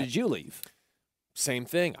 Right. Why did you leave? Same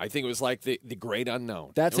thing. I think it was like the great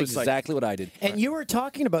unknown. That's It was exactly what I did. And you were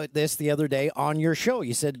talking about this the other day on your show.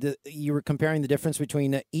 You said that you were comparing the difference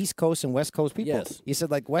between East Coast and West Coast people. Yes. You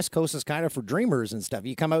said like West Coast is kind of for dreamers and stuff.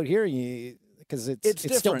 You come out here because it's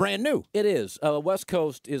still different. brand new. It is. West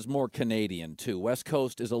Coast is more Canadian too. West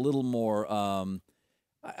Coast is a little more.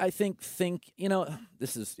 I think you know.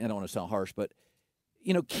 This is. I don't want to sound harsh, but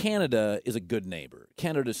you know, Canada is a good neighbor.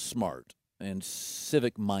 Canada's smart and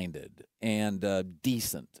civic-minded and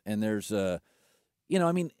decent. And there's you know,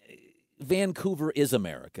 I mean, Vancouver is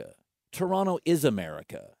America. Toronto is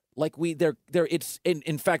America. Like it's.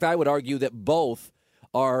 In fact, I would argue that both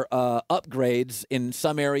are upgrades in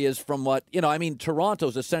some areas from what, you know, I mean,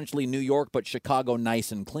 Toronto's essentially New York, but Chicago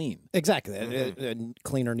nice and clean. Exactly.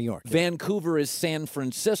 Cleaner New York. Vancouver is San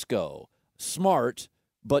Francisco, smart,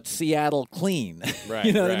 but Seattle clean. Right,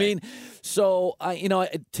 you know what I right. mean? So,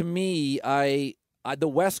 to me, the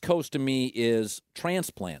West Coast to me is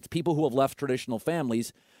transplants, people who have left traditional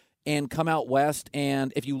families and come out west.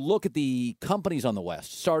 And if you look at the companies on the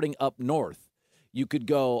west, starting up north,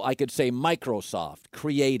 I could say Microsoft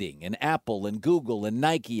creating, and Apple and Google and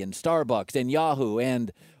Nike and Starbucks and Yahoo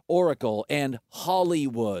and Oracle and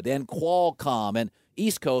Hollywood and Qualcomm, and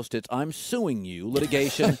East Coast, it's I'm suing you,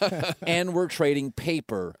 litigation, and we're trading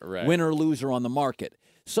paper, winner, loser on the market.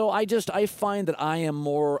 So I find that I am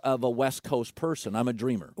more of a West Coast person. I'm a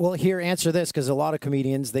dreamer. Well, here, answer this, because a lot of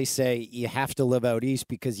comedians, they say you have to live out east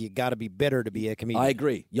because you got to be bitter to be a comedian. I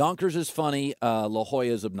agree. Yonkers is funny. La Jolla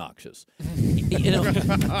is obnoxious. You know,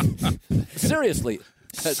 seriously.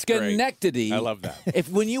 That's Schenectady. great. I love that. If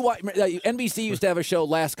when you watch NBC used to have a show,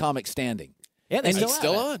 Last Comic Standing. Yeah, It's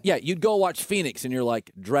still on. Yeah, you'd go watch Phoenix and you're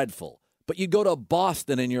like dreadful, but you'd go to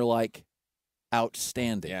Boston and you're like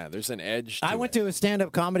outstanding. Yeah, there's an edge. I went to a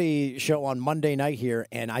stand-up comedy show on Monday night here,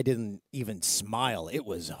 and I didn't even smile. It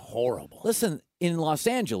was horrible. Listen, in Los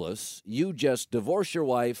Angeles, you just divorce your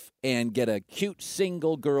wife and get a cute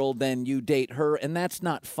single girl, then you date her, and that's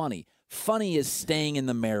not funny. Funny is staying in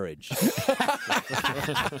the marriage.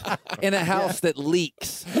 In a house that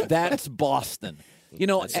leaks. That's Boston. You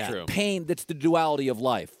know, That's true. pain, that's the duality of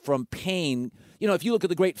life. From pain, you know, if you look at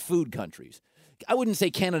the great food countries, I wouldn't say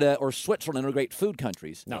Canada or Switzerland are great food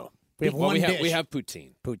countries. No. We have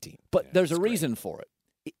poutine. Poutine. But there's a reason for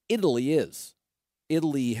it. Italy is.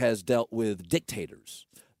 Italy has dealt with dictators.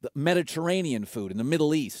 The Mediterranean food in the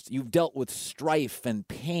Middle East, you've dealt with strife and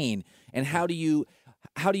pain. And how do you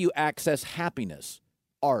access happiness?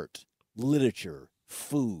 Art, literature,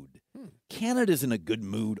 food. Canada's in a good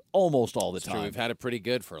mood almost all the It's time. true. We've had it pretty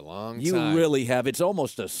good for a long You time. really have. It's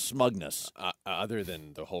almost a smugness. Other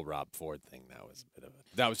than the whole Rob Ford thing, that was a bit of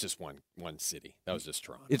that was just one city. That was just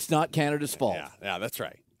Toronto. It's not Canada's fault. Yeah, that's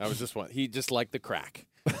right. That was just one. He just liked the crack.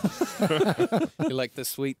 He liked the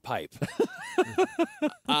sweet pipe.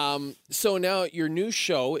 So now your new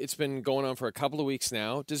show, it's been going on for a couple of weeks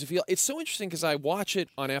now. Does it feel? It's so interesting because I watch it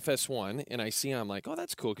on FS1 and I see I'm like, oh,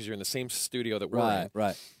 that's cool because you're in the same studio that we're in.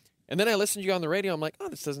 Right. And then I listen to you on the radio. I'm like, oh,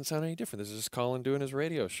 this doesn't sound any different. This is just Colin doing his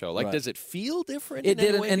radio show. Like, Right. does it feel different? It in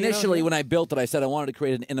any did way being out initially here? when I built it. I said I wanted to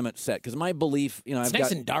create an intimate set because my belief, you know, It's I've nice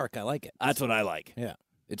got and dark. I like it. That's what I like. Yeah.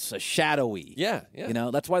 It's a shadowy. Yeah. You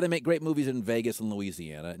know, that's why they make great movies in Vegas and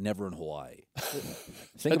Louisiana, never in Hawaii. Think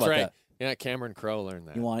That's about right. that. Yeah, Cameron Crowe learned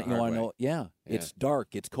that. You want the to hard way. know? Yeah. It's dark.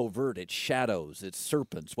 It's covert. It's shadows. It's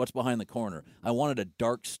serpents. What's behind the corner? I wanted a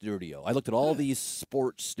dark studio. I looked at all these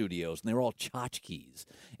sports studios, and they were all tchotchkes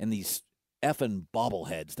and these effing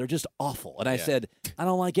bobbleheads. They're just awful. And I said, I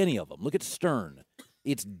don't like any of them. Look at Stern.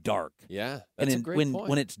 it's dark. Yeah, And that's a great point.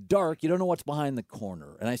 when it's dark, you don't know what's behind the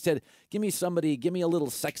corner. And I said, give me a little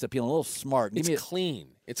sex appeal, a little smart. It's clean.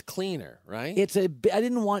 It's cleaner, right? I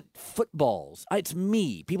didn't want footballs. It's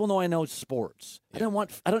me. People know I know sports.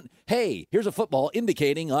 Hey, here's a football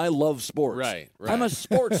indicating I love sports. Right. I'm a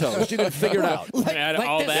sports host. You can figure it out.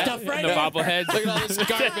 All this that stuff right and the here. bobbleheads. Look at all this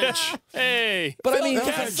garbage. Hey. But I mean,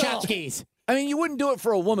 jet skis. I mean, you wouldn't do it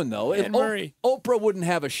for a woman, though. If And Murray. Oprah wouldn't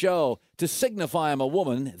have a show to signify I'm a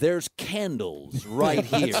woman, there's candles right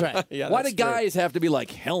here. That's right. Yeah, Why that's do guys have to be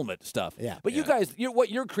like helmet stuff? Yeah. But you guys, what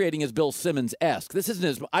you're creating is Bill Simmons-esque. This isn't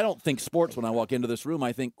as, I don't think sports when I walk into this room.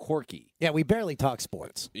 I think quirky. Yeah, we barely talk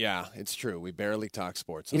sports. Yeah, it's true. We barely talk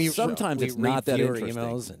sports. Sometimes it's we not read that fewer interesting.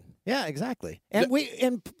 emails and yeah, exactly.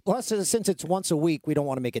 And plus, since it's once a week, we don't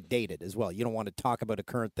want to make it dated as well. You don't want to talk about a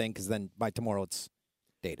current thing because then by tomorrow it's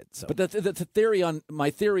dated. So. But the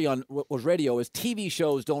my theory on what was radio is TV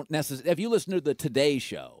shows don't necessarily. If you listen to the Today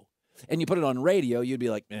Show and you put it on radio, you'd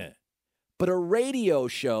be like, eh. But a radio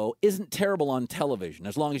show isn't terrible on television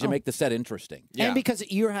as long as you make the set interesting. Yeah. And because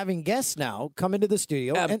you're having guests now come into the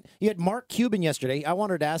studio, and you had Mark Cuban yesterday. I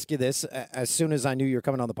wanted to ask you this as soon as I knew you were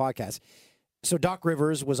coming on the podcast. So Doc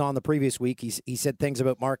Rivers was on the previous week. He said things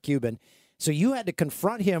about Mark Cuban. So you had to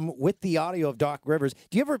confront him with the audio of Doc Rivers.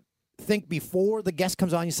 Do you ever think before the guest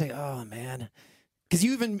comes on, you say, "Oh man," because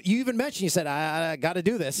you even mentioned, you said, "I got to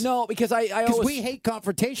do this." No, because we hate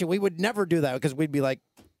confrontation. We would never do that because we'd be like,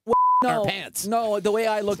 our pants. No, the way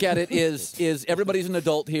I look at it is everybody's an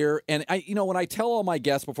adult here, and when I tell all my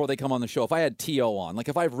guests before they come on the show, if I had T.O. on, like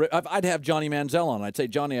if I'd have Johnny Manziel on, I'd say,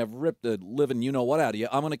 Johnny, I've ripped the living you know what out of you.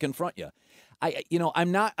 I'm going to confront you.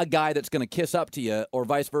 I'm not a guy that's going to kiss up to you or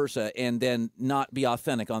vice versa and then not be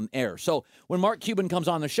authentic on air. So when Mark Cuban comes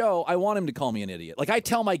on the show, I want him to call me an idiot. Like I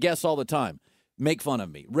tell my guests all the time, make fun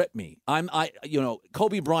of me, rip me.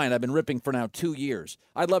 Kobe Bryant, I've been ripping for now 2 years.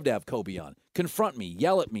 I'd love to have Kobe on. Confront me,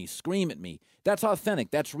 yell at me, scream at me. That's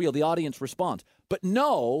authentic. That's real. The audience responds. But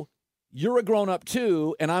no, you're a grown-up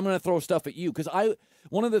too, and I'm going to throw stuff at you. Because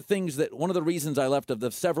one of the reasons I left, of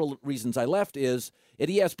the several reasons I left, is at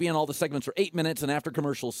ESPN, all the segments are 8 minutes, and after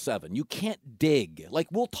commercials, 7. You can't dig. Like,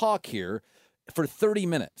 we'll talk here for 30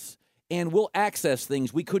 minutes, and we'll access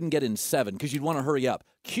things we couldn't get in 7 because you'd want to hurry up.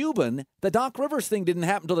 Cuban, the Doc Rivers thing didn't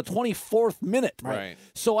happen until the 24th minute. Right.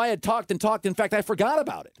 So I had talked and talked. In fact, I forgot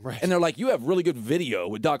about it. Right. And they're like, you have really good video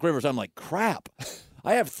with Doc Rivers. I'm like, crap.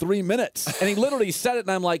 I have 3 minutes. And he literally said it,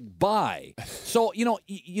 and I'm like, bye. So,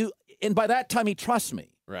 and by that time, he trusts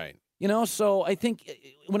me. Right. So I think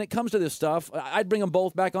when it comes to this stuff, I'd bring them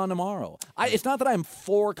both back on tomorrow. It's not that I'm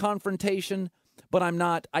for confrontation, but I'm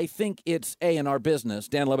not. I think it's, in our business,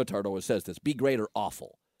 Dan Levitard always says this, be great or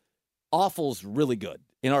awful. Awful's really good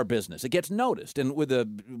in our business. It gets noticed. And with the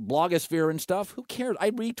blogosphere and stuff, who cares? I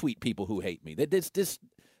retweet people who hate me.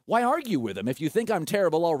 Why argue with them? If you think I'm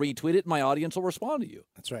terrible, I'll retweet it, and my audience will respond to you.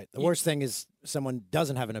 That's right. The worst thing is someone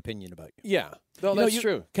doesn't have an opinion about you. Yeah. No, that's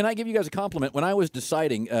true. Can I give you guys a compliment? When I was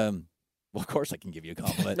deciding, well, of course I can give you a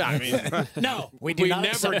compliment. I mean, no, we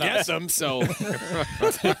never guess them, so.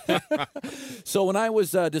 So when I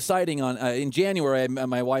was deciding on, in January,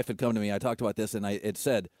 my wife had come to me. I talked about this, and it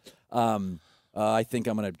said, I think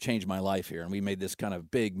I'm going to change my life here. And we made this kind of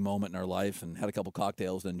big moment in our life and had a couple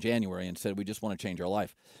cocktails in January and said, we just want to change our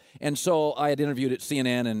life. And so I had interviewed at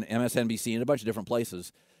CNN and MSNBC and a bunch of different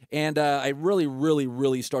places. And I really, really,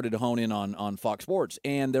 really started to hone in on Fox Sports.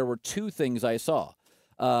 And there were 2 things I saw.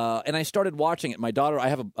 And I started watching it. My daughter, I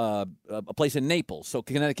have a place in Naples, so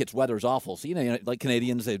Connecticut's weather is awful. So, like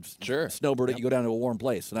Canadians, they've snowbird it, you go down to a warm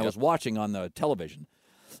place. And I was watching on the television.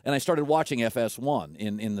 And I started watching FS1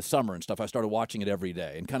 in the summer and stuff. I started watching it every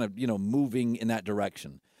day and kind of, moving in that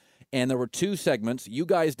direction. And there were 2 segments. You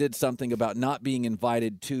guys did something about not being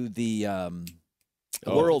invited to the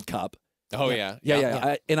World Cup. Oh, yeah.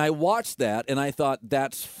 Yeah. And I watched that, and I thought,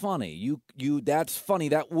 that's funny. That's funny.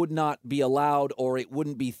 That would not be allowed, or it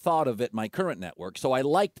wouldn't be thought of at my current network. So I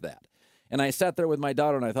liked that. And I sat there with my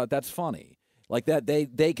daughter, and I thought, that's funny. Like that,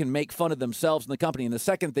 they can make fun of themselves and the company. And the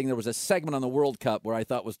second thing, there was a segment on the World Cup where I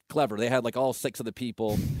thought was clever. They had like all 6 of the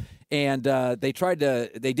people, and they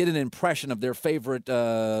did an impression of their favorite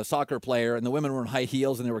soccer player, and the women were in high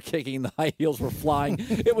heels, and they were kicking, the high heels were flying.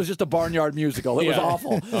 It was just a barnyard musical. It was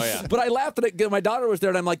awful. Oh, yeah. But I laughed at it. My daughter was there,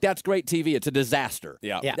 and I'm like, that's great TV. It's a disaster.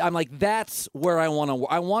 Yeah. I'm like, that's where I want to work.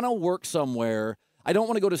 I want to work somewhere. I don't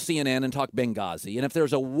want to go to CNN and talk Benghazi. And if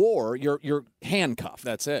there's a war, you're handcuffed.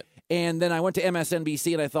 That's it. And then I went to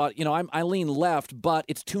MSNBC, and I thought, I lean left, but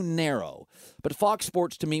it's too narrow. But Fox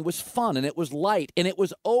Sports to me was fun, and it was light, and it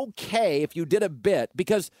was okay if you did a bit,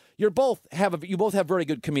 because you both have very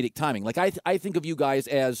good comedic timing. Like I think of you guys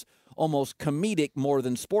as almost comedic more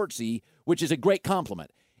than sportsy, which is a great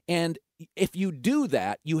compliment. And if you do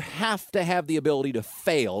that, you have to have the ability to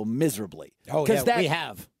fail miserably. Oh, yeah, we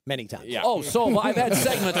have many times. Yeah. Oh, so I've had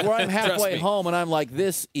segments where I'm halfway home and I'm like,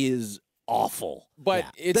 this is awful. But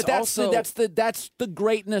it's that's the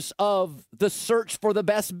greatness of the search for the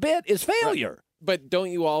best bit is failure. Right. But don't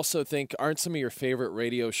you also think, aren't some of your favorite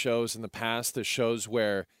radio shows in the past the shows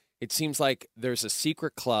where it seems like there's a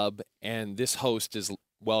secret club and this host is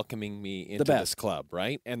welcoming me into this club,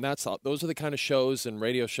 right? And those are the kind of shows and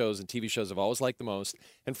radio shows and TV shows I've always liked the most.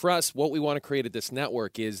 And for us, what we want to create at this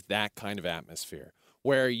network is that kind of atmosphere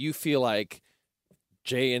where you feel like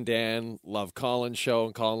Jay and Dan love Colin's show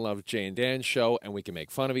and Colin loves Jay and Dan's show, and we can make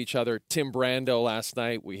fun of each other. Tim Brando last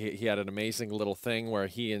night, he had an amazing little thing where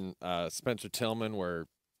he and Spencer Tillman were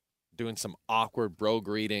doing some awkward bro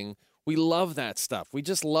greeting. We love that stuff. We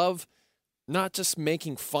just love not just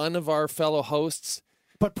making fun of our fellow hosts,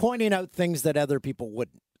 but pointing out things that other people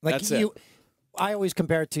wouldn't. Like That's it. I always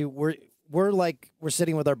compare it to we're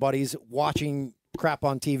sitting with our buddies watching crap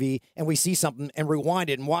on TV, and we see something and rewind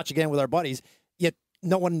it and watch again with our buddies. Yet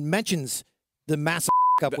no one mentions the massive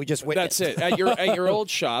up we just witnessed. That's it. At your old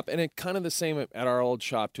shop, and it kind of the same at our old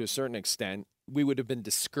shop to a certain extent. We would have been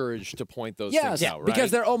discouraged to point those things out, right?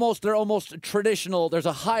 Because they're almost traditional. There's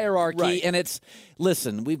a hierarchy, Right. and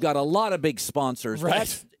listen, we've got a lot of big sponsors.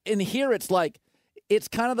 Right. In here, it's like it's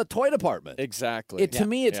kind of the toy department. Exactly. To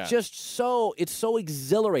me, it's just so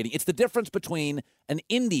exhilarating. It's the difference between an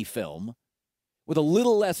indie film with a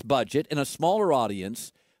little less budget and a smaller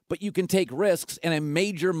audience, but you can take risks, and a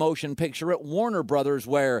major motion picture at Warner Brothers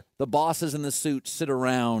where the bosses in the suits sit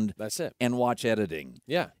around and watch editing.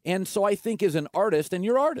 Yeah. And so I think as an artist, and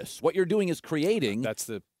you're artists, what you're doing is creating. That's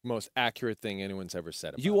the most accurate thing anyone's ever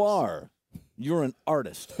said about You us. are. You're an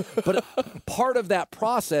artist. But part of that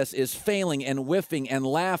process is failing and whiffing and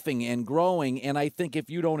laughing and growing. And I think if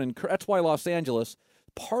you don't that's why Los Angeles,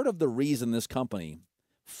 part of the reason this company,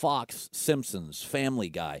 Fox, Simpsons, Family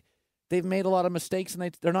Guy, they've made a lot of mistakes,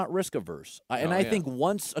 and they're not risk-averse. I think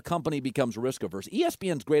once a company becomes risk-averse,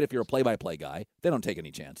 ESPN's great if you're a play-by-play guy. They don't take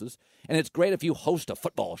any chances. And it's great if you host a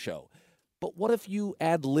football show. But what if you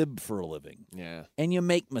ad-lib for a living? Yeah. And you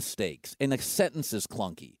make mistakes, and the sentence is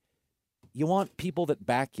clunky? You want people that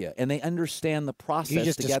back you, and they understand the process. You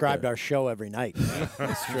just to described get there. our show every night.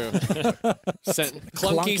 That's true.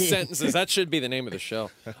 Clunky sentences. That should be the name of the show.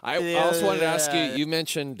 I also wanted to ask you, you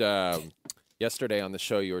mentioned yesterday on the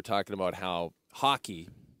show you were talking about how hockey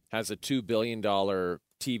has a $2 billion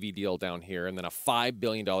TV deal down here and then a $5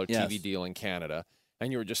 billion TV deal in Canada.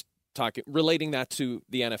 And you were just relating that to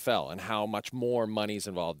the NFL and how much more money's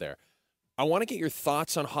involved there. I want to get your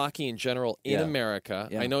thoughts on hockey in general in America.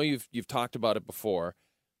 Yeah. I know you've talked about it before.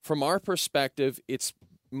 From our perspective, it's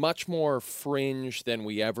much more fringe than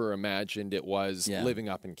we ever imagined it was living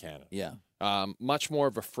up in Canada. Yeah. Much more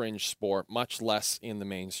of a fringe sport, much less in the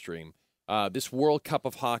mainstream. This World Cup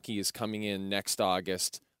of Hockey is coming in next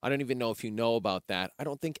August. I don't even know if you know about that. I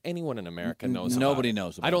don't think anyone in America knows about it. Nobody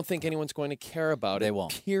knows about it. I don't think anyone's going to care about it. They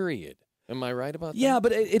won't. Period. Am I right about that? Yeah,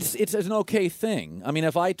 but it's an okay thing. I mean,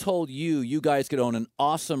 if I told you guys could own an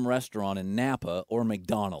awesome restaurant in Napa or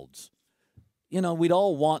McDonald's, we'd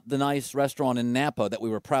all want the nice restaurant in Napa that we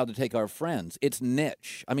were proud to take our friends. It's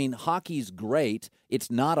niche. I mean, hockey's great. It's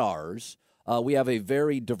not ours. We have a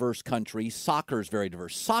very diverse country. Soccer's very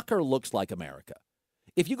diverse. Soccer looks like America.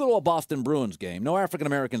 If you go to a Boston Bruins game, no African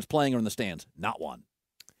Americans playing or in the stands, not one.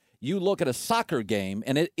 You look at a soccer game,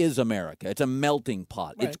 and it is America. It's a melting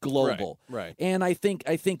pot. Right. It's global. Right. And I think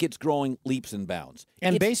it's growing leaps and bounds.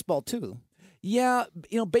 And baseball, too. Yeah,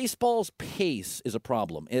 baseball's pace is a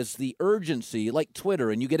problem. It's the urgency, like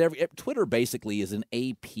Twitter, and you get Twitter basically is an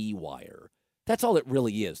AP wire. That's all it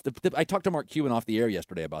really is. I talked to Mark Cuban off the air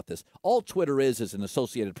yesterday about this. All Twitter is an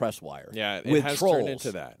Associated Press wire. Yeah, it with has trolls. turned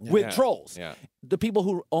into that. With trolls. Yeah. The people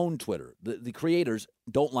who own Twitter, the creators,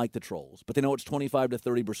 don't like the trolls, but they know it's 25 to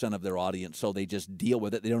 30% of their audience, so they just deal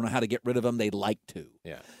with it. They don't know how to get rid of them. They'd like to.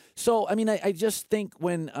 Yeah. So, I mean, I just think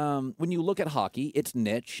when you look at hockey, it's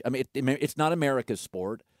niche. I mean, it's not America's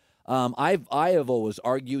sport. I have always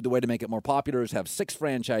argued the way to make it more popular is have 6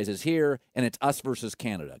 franchises here, and it's us versus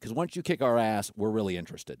Canada. Because once you kick our ass, we're really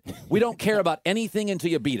interested. We don't care about anything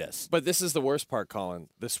until you beat us. But this is the worst part, Colin.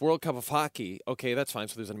 This World Cup of Hockey, okay, that's fine.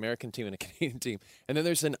 So there's an American team and a Canadian team. And then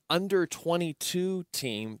there's an under-22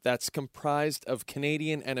 team that's comprised of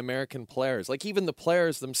Canadian and American players. Like, even the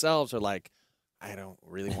players themselves are like, I don't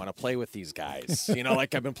really want to play with these guys.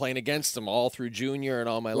 Like I've been playing against them all through junior and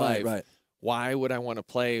all my life. Right. Why would I want to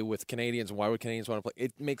play with Canadians, and why would Canadians want to play?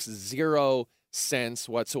 It makes zero sense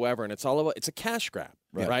whatsoever, and it's a cash grab.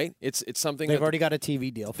 right? It's something They've that already got a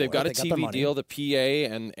TV deal. They've got a the TV money. deal. The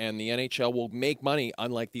PA and the NHL will make money,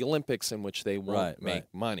 unlike the Olympics, in which they won't make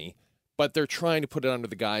money. But they're trying to put it under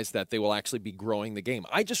the guise that they will actually be growing the game.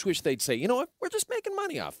 I just wish they'd say, you know what, we're just making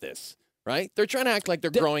money off this, right? They're trying to act like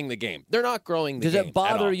they're growing the game. They're not growing the game. Does it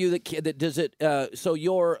bother at all. you that does it? So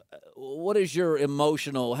what is your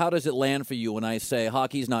emotional? How does it land for you when I say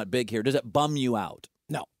hockey's not big here? Does it bum you out?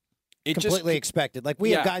 No, it completely expected. Like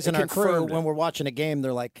we have guys in our crew when we're watching a game,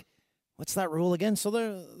 they're like, "What's that rule again?" So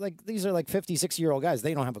they're like, these are like 50, 60-year-old guys.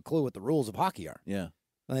 They don't have a clue what the rules of hockey are. Yeah,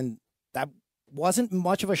 and that wasn't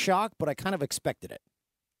much of a shock, but I kind of expected it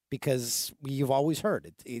because you've always heard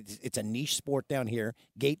it's a niche sport down here,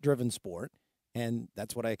 gate-driven sport, and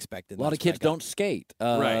that's what I expected. A lot of kids don't skate.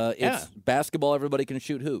 Right. It's basketball. Everybody can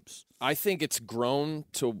shoot hoops. I think it's grown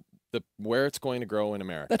to where it's going to grow in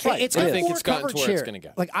America. That's right. I think it's gotten to where it's going to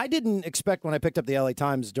go. Like, I didn't expect when I picked up the LA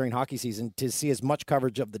Times during hockey season to see as much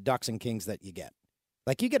coverage of the Ducks and Kings that you get.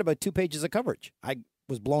 Like, you get about 2 pages of coverage. I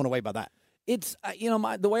was blown away by that. It's,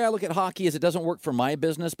 the way I look at hockey is it doesn't work for my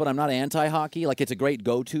business, but I'm not anti-hockey. Like, it's a great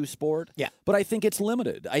go-to sport. Yeah. But I think it's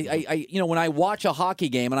limited. I when I watch a hockey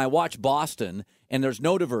game and I watch Boston and there's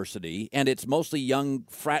no diversity and it's mostly young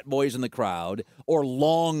frat boys in the crowd or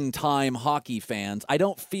long-time hockey fans, I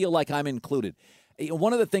don't feel like I'm included.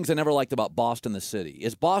 One of the things I never liked about Boston, the city,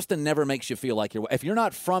 is Boston never makes you feel like if you're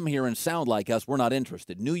not from here and sound like us, we're not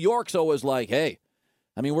interested. New York's always like, hey,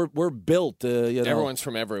 I mean, we're built. Everyone's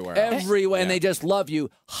from everywhere. Everywhere, and they just love you.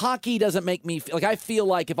 Hockey doesn't make me feel like I feel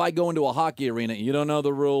like if I go into a hockey arena, you don't know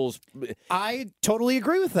the rules. I totally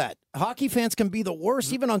agree with that. Hockey fans can be the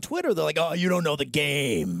worst. Even on Twitter, they're like, "Oh, you don't know the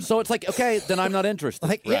game." So it's like, okay, then I'm not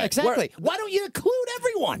interested. Yeah, exactly. Why don't you include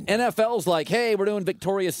everyone? NFL's like, hey, we're doing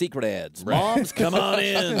Victoria's Secret ads. Moms, come on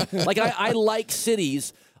in. Like I like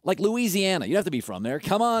cities. Like Louisiana, you have to be from there.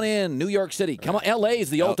 Come on in. New York City. Come on. L.A. is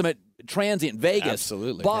the ultimate transient. Vegas.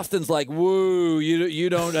 Absolutely. Boston's like, woo, you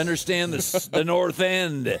don't understand the North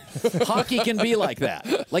End. Hockey can be like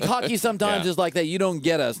that. Like hockey sometimes is like that. You don't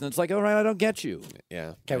get us. And it's like, all right, I don't get you.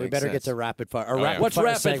 Yeah. Okay, we better get to rapid fire. What's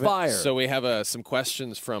rapid fire? So we have some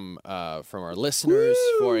questions from our listeners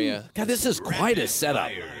for you. God, this is quite a setup.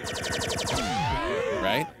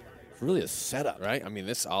 Right? Really a setup, right? I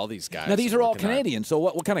mean, all these guys. Now these are all Canadian. So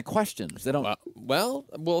what kind of questions? They don't. Well,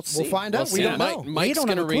 we'll see. We'll find out. We don't know. Mike's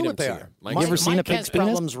going to read what them they to are. you. You ever seen a pig's has penis?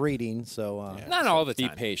 problems reading, so Not all the time.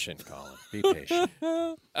 Be patient, Colin. Be patient.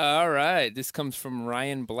 All right. This comes from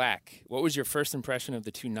Ryan Black. What was your first impression of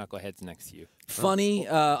the two knuckleheads next to you? Funny.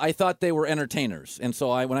 I thought they were entertainers, and so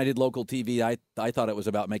when I did local TV, I thought it was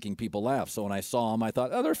about making people laugh. So when I saw them, I thought,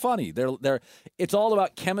 oh, they're funny. It's all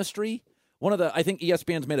about chemistry. I think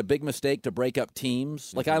ESPN's made a big mistake to break up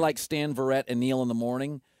teams. Like I like Stan Verrett and Neil in the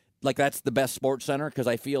morning. Like that's the best sports center because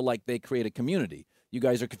I feel like they create a community. You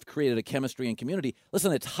guys have created a chemistry and community.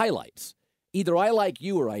 Listen, it's highlights. Either I like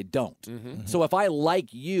you or I don't. Mm-hmm. So if I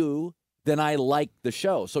like you, then I like the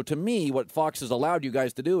show. So to me, what Fox has allowed you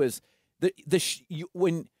guys to do is the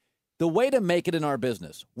way to make it in our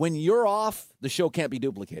business. When you're off, the show can't be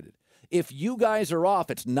duplicated. If you guys are off,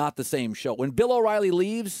 it's not the same show. When Bill O'Reilly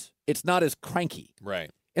leaves, it's not as cranky.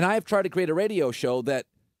 Right. And I have tried to create a radio show that,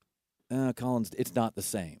 Collins, it's not the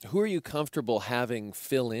same. Who are you comfortable having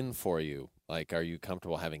fill in for you? Like, are you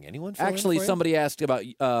comfortable having anyone fill Actually, in for you? somebody asked about,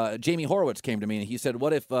 Jamie Horowitz came to me and he said,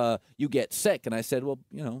 what if you get sick? And I said, well,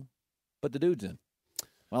 put the dudes in.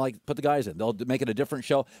 Well, put the guys in. They'll make it a different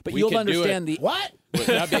show. But you'll understand the... What?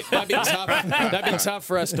 That'd be tough. That'd be tough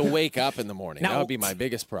for us to wake up in the morning. That would be my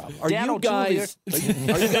biggest problem. Are you guys...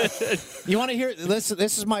 You want to hear this?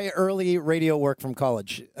 This is my early radio work from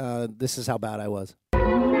college. This is how bad I was.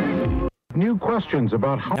 New questions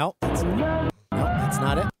about how... No, that's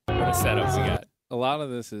not it. What a setup we got. A lot of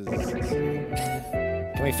this is...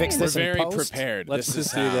 Can we fix this? We're very in post? prepared. Let's this just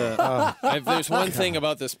is do how. the. If there's one thing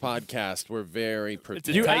about this podcast, we're very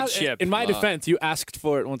prepared. It's a tight ship. In my defense, you asked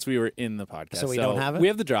for it once we were in the podcast. So we don't have it? We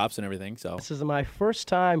have the drops and everything. So This is my first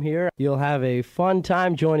time here. You'll have a fun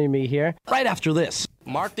time joining me here right after this.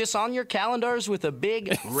 Mark this on your calendars with a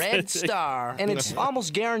big red star, and it's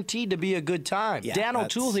almost guaranteed to be a good time. Yeah, Dan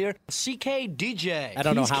that's- O'Toole here, CK DJ. I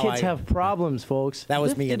don't know These how kids I- have problems, folks. That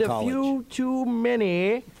was me in Lifted college. a few too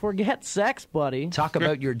many. Forget sex, buddy. Talk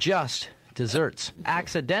about your just desserts.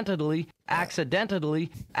 Accidentally. It's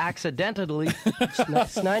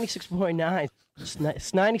 96.9. It's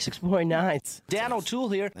 96.9. Dan O'Toole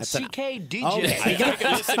here, CK DJ. I could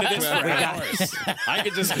listen to this for hours. I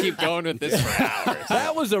could just keep going with this for hours.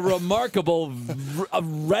 That was a remarkable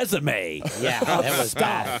resume. Yeah, that was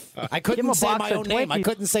bad. I Give him couldn't a say box my of own name. I Twinkies.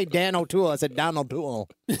 couldn't say Dan O'Toole. I said Dan O'Toole.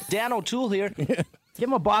 Dan O'Toole here. Give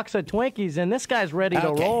him a box of Twinkies, and this guy's ready to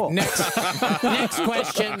roll. Next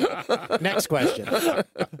question. Next question.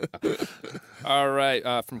 All right,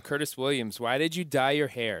 from Curtis Williams. Why did you dye your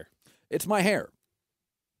hair? It's my hair.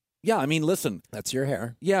 Yeah, I mean, listen. That's your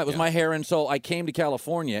hair. Yeah, it was my hair, and so I came to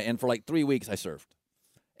California, and for like 3 weeks I surfed.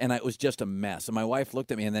 And it was just a mess. And my wife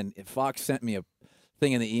looked at me, and then Fox sent me a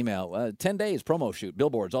thing in the email, 10 days promo shoot,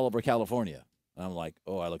 billboards all over California. And I'm like,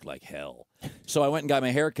 oh, I look like hell. So I went and got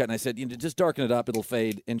my hair cut, and I said, just darken it up, it'll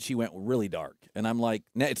fade. And she went really dark. And I'm like,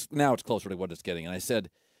 now it's closer to what it's getting. And I said,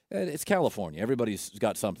 it's California. Everybody's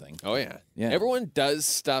got something. Oh, yeah. Yeah. Everyone does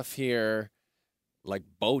stuff here, like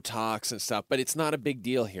Botox and stuff, but it's not a big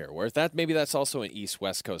deal here. Where maybe that's also an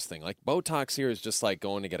East-West Coast thing. Like Botox here is just like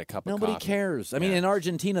going to get a cup of coffee. Nobody cares. I mean, in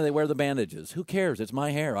Argentina, they wear the bandages. Who cares? It's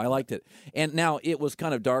my hair. I liked it. And now it was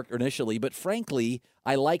kind of dark initially, but frankly,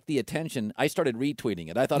 I liked the attention. I started retweeting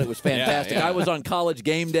it. I thought it was fantastic. Yeah. I was on College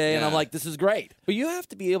Game Day, and I'm like, this is great. But you have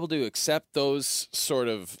to be able to accept those sort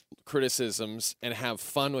of criticisms and have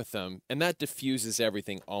fun with them, and that diffuses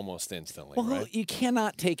everything almost instantly. Well, right? you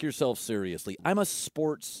cannot take yourself seriously. I'm a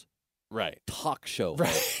sports talk show.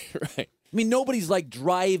 Right. I mean, nobody's like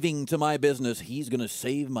driving to my business. He's going to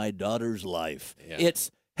save my daughter's life. Yeah. It's,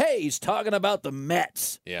 hey, he's talking about the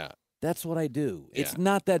Mets. Yeah. That's what I do. Yeah. It's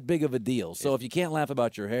not that big of a deal. So if you can't laugh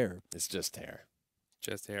about your hair. It's just hair.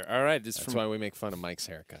 Just hair. All right. That's why we make fun of Mike's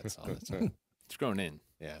haircuts all the time. It's grown in.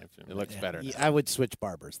 Yeah, it looks better. Yeah, I would switch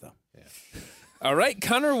barbers, though. Yeah. All right.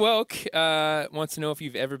 Connor Welk wants to know if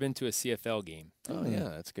you've ever been to a CFL game. Oh, yeah.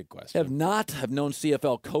 That's a good question. Have not. Have known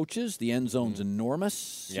CFL coaches. The end zone's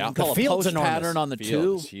enormous. Yeah. You can call The a field's post enormous. pattern on the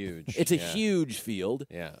Field's two. huge. It's a Yeah. huge field.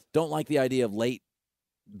 Yeah. Don't like the idea of late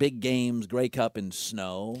big games, Grey Cup, and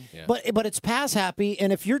snow. Yeah. But it's pass happy,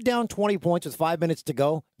 and if you're down 20 points with 5 minutes to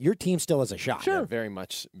go, your team still has a shot. Yeah, very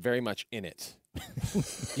much in it.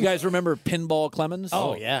 You guys remember Pinball Clemens?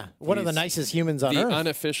 Oh, yeah. One of the He's nicest humans on the earth.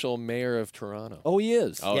 unofficial mayor of Toronto. Oh, he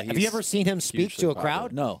is. Oh, Yeah, have you ever seen him speak hugely to a popular.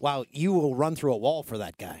 crowd? No. Wow, you will run through a wall for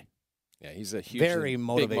that guy. Yeah, he's a huge, Very big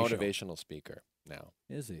motivational. motivational speaker now.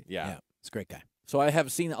 Is he? Yeah. It's a great guy. So I have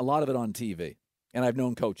seen a lot of it on TV, and I've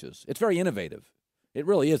known coaches. It's very innovative. It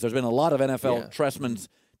really is. There's been a lot of NFL Tressmans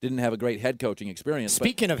didn't have a great head coaching experience.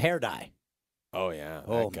 Speaking of hair dye. Oh, yeah.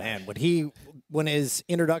 Oh, man. When his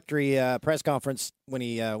introductory press conference, when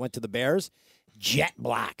he went to the Bears, jet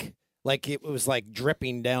black. Like it was like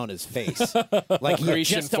dripping down his face. Like he had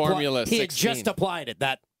Grecian just Formula he had 16. just applied it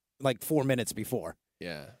that like 4 minutes before.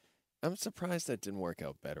 Yeah. I'm surprised that didn't work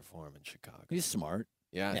out better for him in Chicago. He's smart.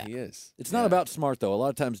 Yeah, he is. It's not about smart, though. A lot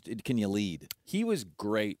of times, can you lead? He was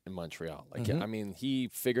great in Montreal. Like, I mean, he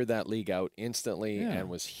figured that league out instantly and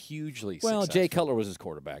was hugely Well, successful. Jay Cutler was his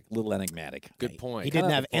quarterback. A little enigmatic. Good point. He didn't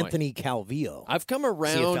have Good point. Anthony Calvillo. I've come CFL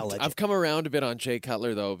around. legend. I've come around a bit on Jay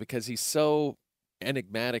Cutler though, because he's so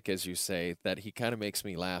enigmatic, as you say, that he kind of makes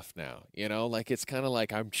me laugh now. You know, like it's kind of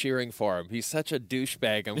like I'm cheering for him. He's such a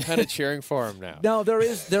douchebag. I'm kind of cheering for him now. No, there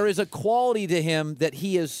is a quality to him that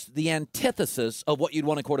he is the antithesis of what you'd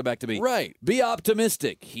want a quarterback to be. Right. Be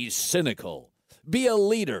optimistic. He's cynical. Be a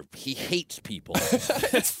leader. He hates people.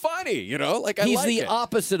 It's funny, you know. Like He's I like the it.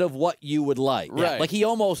 opposite of what you would like. Right. Like he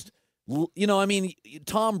almost, you know, I mean,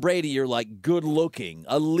 Tom Brady, you're like good looking,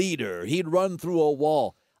 a leader. He'd run through a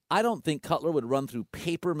wall. I don't think Cutler would run through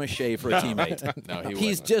paper mache for a teammate. No, he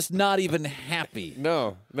He's wouldn't. just not even happy.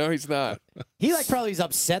 No, he's not. He probably is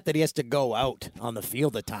upset that he has to go out on the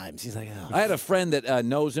field at times. He's like, oh. I had a friend that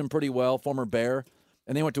knows him pretty well, former Bear,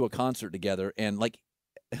 and they went to a concert together, and like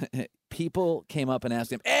people came up and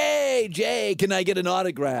asked him, "Hey, Jay, can I get an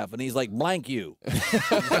autograph?" And he's like, "Blank you."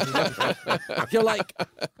 You're like,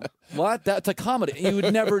 what? That's a comedy. You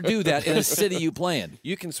would never do that in a city you play in.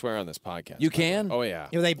 You can swear on this podcast. You by the way. can? Oh yeah.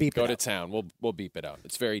 They beep Go it to out. town. We'll beep it out.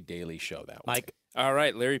 It's very Daily Show that one. Mike. All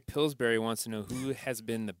right. Larry Pillsbury wants to know who has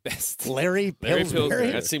been the best. Larry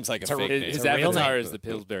Pillsbury? That seems like a fake name. His a real avatar name. is the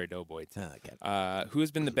Pillsbury Doughboy. Okay. Who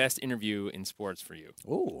has been the best interview in sports for you?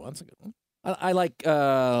 Oh, that's a good one. I like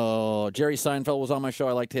Jerry Seinfeld was on my show.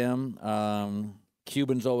 I liked him.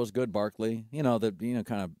 Cuban's always good. Barkley, kind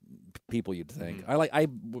of people you'd think.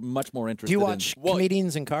 I'm much more interested. Do you watch in,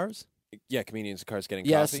 Comedians in Cars? Yeah, Comedians in Cars Getting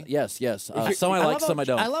Yes, Coffee. yes. Some I like, some I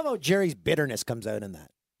don't. I love how Jerry's bitterness comes out in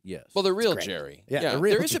that. Yes. Well, the real great. Jerry. Yeah, the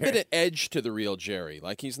real there is a bit Jerry. of edge to the real Jerry.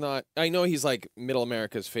 Like he's not. I know he's like Middle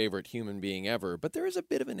America's favorite human being ever, but there is a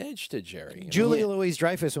bit of an edge to Jerry. you know? Julia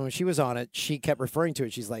Louis-Dreyfus, when she was on it, she kept referring to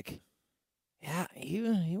it. She's like, "Yeah,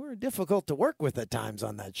 you were difficult to work with at times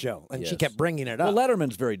on that show," and she Yes. kept bringing it up. Well,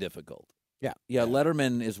 Letterman's very difficult. Yeah. Yeah,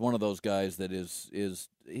 Letterman is one of those guys that is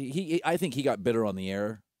he I think he got bitter on the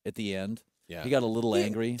air at the end. Yeah. He got a little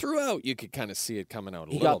angry. Throughout, you could kind of see it coming out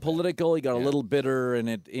a He little got political. He got a little bitter, and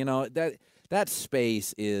that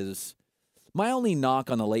space is my only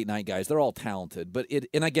knock on the late night guys. They're all talented, but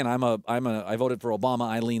and again, I voted for Obama.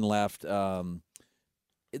 I lean left.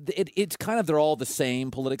 It's kind of they're all the same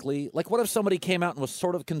politically. Like, what if somebody came out and was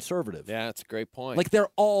sort of conservative? Yeah, that's a great point. Like they're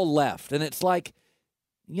all left, and it's like,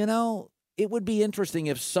 it would be interesting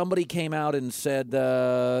if somebody came out and said,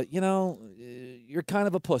 you're kind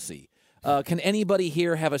of a pussy. Can anybody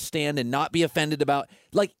here have a stand and not be offended about?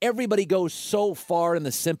 Like, everybody goes so far in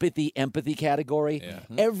the sympathy, empathy category. Yeah.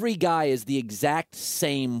 Every guy is the exact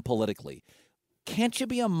same politically. Can't you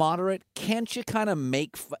be a moderate? Can't you kind of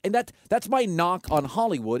make and that's my knock on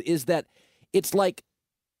Hollywood is that it's like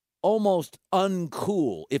almost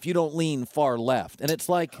uncool if you don't lean far left. And it's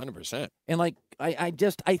like 100%. And like I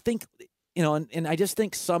think and I just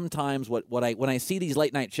think sometimes when I see these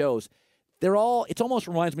late night shows, it almost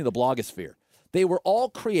reminds me of the blogosphere. They were all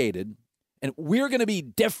created and we're going to be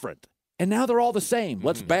different. And now they're all the same.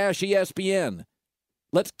 Let's bash ESPN.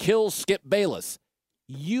 Let's kill Skip Bayless.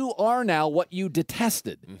 You are now what you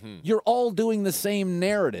detested. You're all doing the same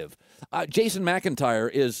narrative. Jason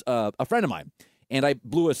McIntyre is a friend of mine, and I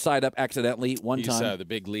blew his side up accidentally one time. He's the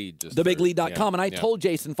Big Lead. TheBigLead.com, and I told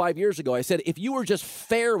Jason 5 years ago, I said, if you were just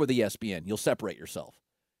fair with ESPN, you'll separate yourself.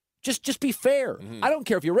 Just be fair. I don't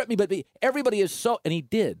care if you rip me, but everybody is so, and he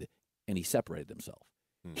did, and he separated himself.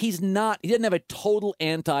 He didn't have a total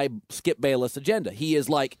anti-Skip Bayless agenda. He is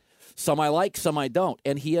like, some I like, some I don't,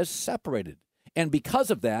 and he has separated. And because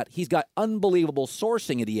of that, he's got unbelievable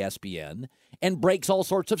sourcing at ESPN and breaks all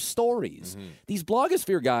sorts of stories. These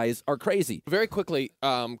blogosphere guys are crazy. Very quickly,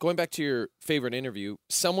 going back to your favorite interview,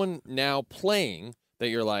 someone now playing that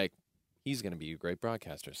you're like, he's going to be a great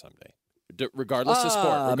broadcaster someday, regardless of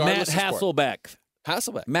sport. Matt Hasselbeck.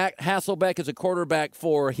 Matt Hasselbeck is a quarterback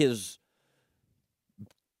for his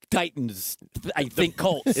Titans, I think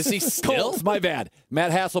Colts. Is he still? Colts, my bad.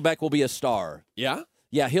 Matt Hasselbeck will be a star. Yeah?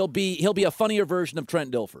 Yeah, he'll be a funnier version of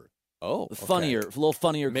Trent Dilfer. Oh, funnier, a little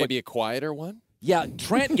funnier. Maybe a quieter one? Yeah,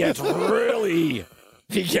 Trent gets really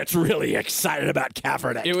excited about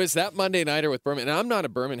Kaepernick. It was that Monday Nighter with Berman, and I'm not a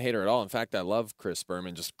Berman hater at all. In fact, I love Chris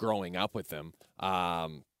Berman just growing up with him.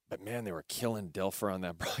 But, man, they were killing Dilfer on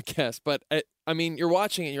that broadcast. But, I mean, you're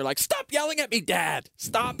watching it, and you're like, stop yelling at me, Dad.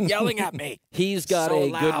 Stop yelling at me. He's got So a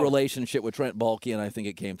good loud. relationship with Trent Baalke, and I think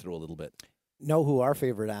it came through a little bit. Know who our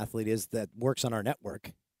favorite athlete is that works on our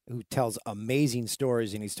network, who tells amazing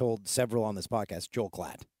stories, and he's told several on this podcast, Joel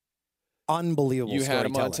Klatt. Unbelievable You had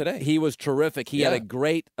him on storyteller. today. He was terrific. He had a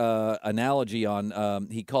great analogy on,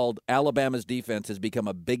 he called Alabama's defense has become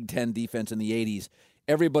a Big Ten defense in the 80s.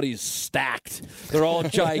 Everybody's stacked. They're all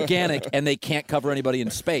gigantic, and they can't cover anybody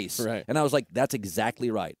in space. Right. And I was like, that's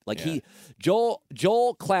exactly right. Like Joel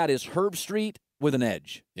Klatt is Herb Street with an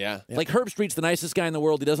edge. Yeah. Like Herb Street's the nicest guy in the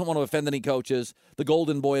world. He doesn't want to offend any coaches. The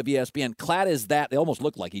golden boy of ESPN. Klatt is that. They almost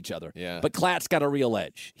look like each other. Yeah. But Klatt's got a real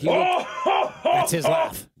edge. That's his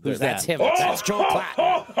laugh. Who's That's that? him. That's Joel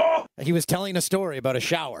Klatt. He was telling a story about a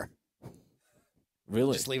shower.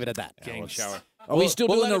 Really? Just leave it at that. Gang shower. Are we still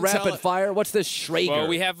doing let the him tell rapid it. fire? What's this Schrager? Well,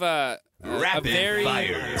 we have a very Do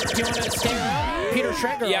you want to stay around? Peter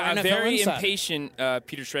Schrager, Yeah, our a NFL very insider. impatient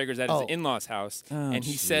Peter Schrager's at his in-laws' house, and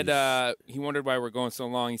he said he wondered why we're going so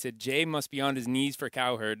long. He said Jay must be on his knees for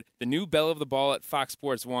Cowherd. The new bell of the ball at Fox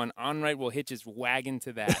Sports 1. Onright will hitch his wagon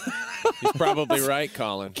to that. He's probably right,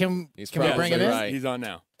 Colin. Can we probably bring him in? right. He's on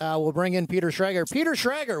now. We'll bring in Peter Schrager. Peter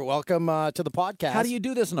Schrager, welcome to the podcast. How do you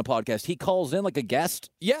do this in a podcast? He calls in like a guest?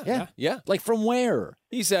 Yeah. Like from where?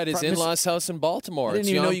 He's at his From in-laws' house in Baltimore. I didn't It's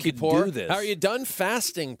even know Yom you could Kippur. do this. How are you done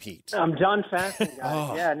fasting, Pete? I'm done fasting,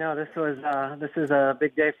 guys. Yeah, no, this is a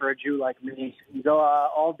big day for a Jew like me. You go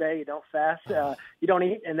all day, you don't fast, you don't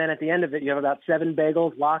eat, and then at the end of it, you have about 7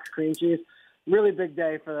 bagels, lox, cream cheese. Really big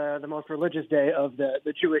day for the most religious day of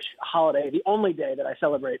the Jewish holiday, the only day that I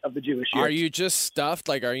celebrate of the Jewish year. Are you just stuffed?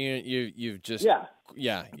 Like, are you've just... Yeah.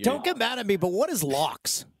 Yeah. Don't get mad at me, but what is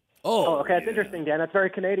lox? Oh, okay. It's interesting, Dan. That's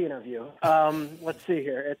very Canadian of you. Let's see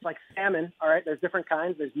here. It's like salmon, all right? There's different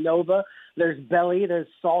kinds. There's Nova. There's belly. There's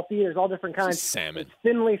salty. There's all different kinds. It's salmon. It's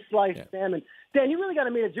thinly sliced salmon. Dan, you really got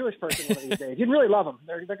to meet a Jewish person one of these days. You'd really love them.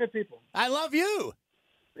 They're good people. I love you.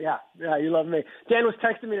 Yeah, you love me. Dan was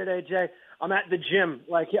texting me today, Jay. I'm at the gym.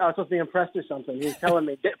 Like, I was supposed to be impressed or something. He was telling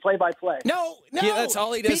me, play-by-play. No. Yeah, that's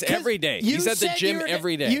all he does because every day. you He's at the said gym you're-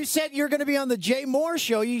 every day. You said you're going to be on the Jay Moore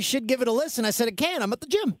show. You should give it a listen. I said, I can. I'm at the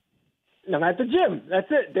gym. I'm at the gym. That's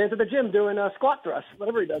it. Dan's at the gym doing squat thrusts,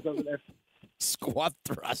 whatever he does over there. Squat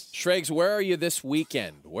thrust. Schrags, where are you this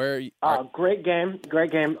weekend? Where are you? Great game.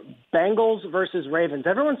 Bengals versus Ravens.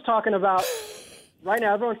 Everyone's talking about right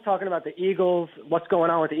now everyone's talking about the Eagles, what's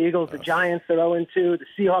going on with the Eagles, the Giants are 0-2, the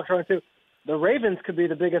Seahawks are 0-2. The Ravens could be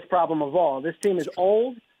the biggest problem of all. This team is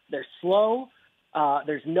old. They're slow.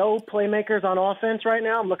 There's no playmakers on offense right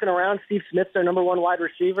now. I'm looking around. Steve Smith's their number one wide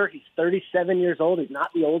receiver. He's 37 years old. He's not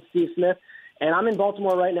the old Steve Smith. And I'm in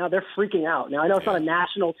Baltimore right now. They're freaking out. Now, I know it's not a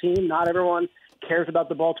national team. Not everyone cares about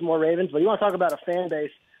the Baltimore Ravens. But you want to talk about a fan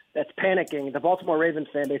base that's panicking, the Baltimore Ravens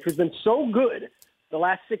fan base, who's been so good the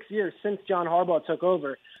last 6 years since John Harbaugh took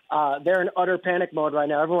over. They're in utter panic mode right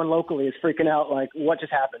now. Everyone locally is freaking out, like, what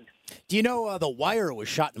just happened? Do you know The Wire was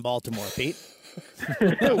shot in Baltimore, Pete? I'm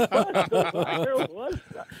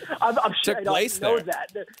sure I didn't know that.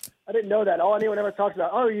 I didn't know that. All anyone ever talks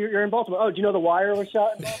about, oh, you're in Baltimore. Oh, do you know The Wire was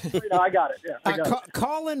shot in Baltimore? I got it. Yeah, I got it.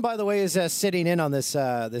 Colin, by the way, is sitting in on this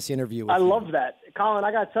interview with I love that. Colin,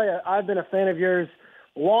 I got to tell you, I've been a fan of yours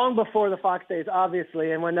long before the Fox days,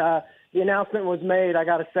 obviously. And when the announcement was made, I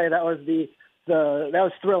got to say that was that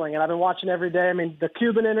was thrilling, and I've been watching every day. I mean, the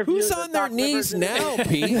Cuban interview. Who's on their knees now,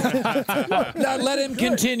 Pete? Now, let him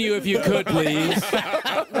continue if you could, please.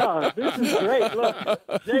 No, this is great.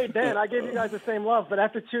 Look, Jay, Dan, I gave you guys the same love, but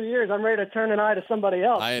after 2 years, I'm ready to turn an eye to somebody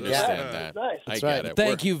else. I understand that. Nice. I get it.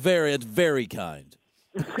 Thank you it's very kind.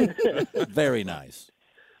 Very nice.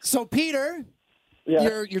 So, Peter,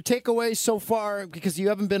 your takeaways so far, because you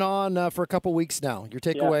haven't been on for a couple weeks now. Your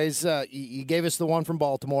takeaways, you gave us the one from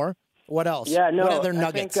Baltimore. What else? Yeah, no, what other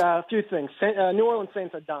nuggets? I think a few things. New Orleans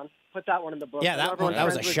Saints are done. Put that one in the book. Yeah, that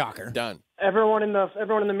was a shocker. Done. Everyone in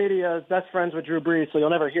the media is best friends with Drew Brees, so you'll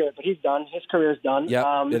never hear it. But he's done. His career's done.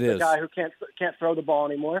 Yeah, it is. The guy who can't throw the ball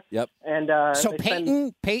anymore. Yep. And so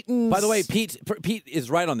Peyton. By the way, Pete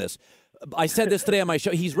is right on this. I said this today on my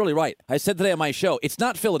show. He's really right. I said today on my show, it's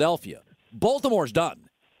not Philadelphia. Baltimore's done.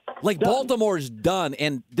 Baltimore's done.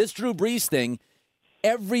 And this Drew Brees thing,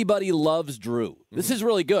 everybody loves Drew. This is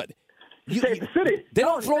really good. Save the city. They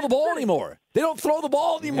don't throw the ball anymore. They don't throw the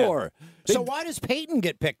ball anymore. Yeah. So why does Peyton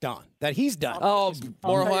get picked on? That he's done. Oh,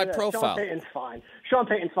 more high profile. Sean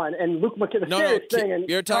Payton's fine. And Luke McKinnon.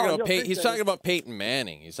 You're talking about Peyton. He's talking about Peyton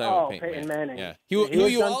Manning. He's talking about Peyton Manning. Yeah. Who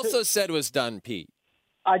you also said was done, Pete.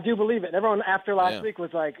 I do believe it. Everyone after last week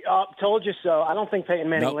was like, "Oh, told you so." I don't think Peyton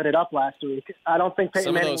Manning lit it up last week. I don't think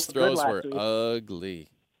Peyton Manning was good last week. Some of those throws were ugly.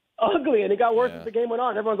 Ugly, and it got worse as the game went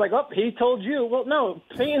on. Everyone's like, "Oh, he told you." Well, no,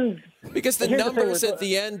 Peyton. Because the numbers at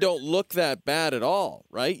the end don't look that bad at all,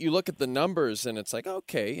 right? You look at the numbers, and it's like,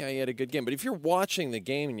 okay, he had a good game. But if you're watching the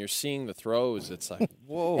game and you're seeing the throws, it's like,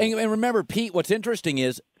 whoa. And remember, Pete, what's interesting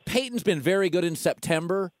is Peyton's been very good in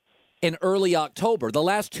September and early October. The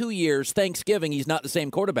last 2 years, Thanksgiving, he's not the same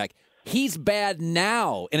quarterback. He's bad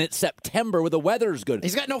now, and it's September where the weather's good.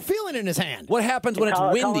 He's got no feeling in his hand. What happens when it's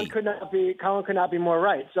windy? Colin could not be more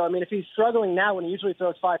right. So, I mean, if he's struggling now when he usually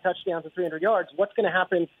throws 5 touchdowns and 300 yards, what's going to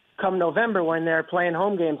happen come November when they're playing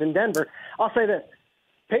home games in Denver? I'll say this.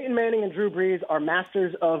 Peyton Manning and Drew Brees are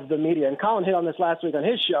masters of the media. And Colin hit on this last week on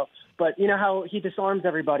his show. But you know how he disarms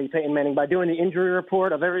everybody, Peyton Manning, by doing the injury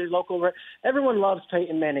report of every local – everyone loves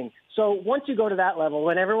Peyton Manning. So once you go to that level,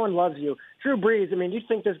 when everyone loves you, Drew Brees, I mean, you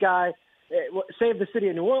think this guy saved the city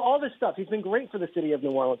of New Orleans, all this stuff. He's been great for the city of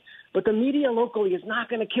New Orleans. But the media locally is not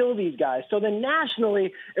going to kill these guys. So then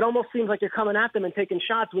nationally, it almost seems like you're coming at them and taking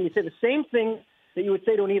shots when you say the same thing that you would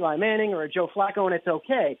say to an Eli Manning or a Joe Flacco, and it's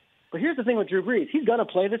okay. But here's the thing with Drew Brees. He's going to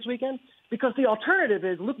play this weekend because the alternative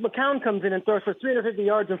is Luke McCown comes in and throws for 350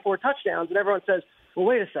 yards and 4 touchdowns, and everyone says, well,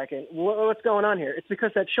 wait a second, what's going on here? It's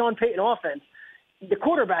because that Sean Payton offense, the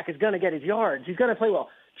quarterback is going to get his yards. He's going to play well.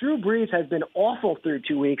 Drew Brees has been awful through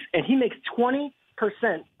 2 weeks, and he makes 20%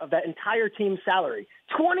 of that entire team's salary.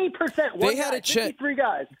 20%. They had a chance. 53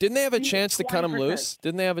 guys. Didn't they have a chance to cut him loose?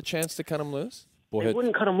 Didn't they have a chance to cut him loose? They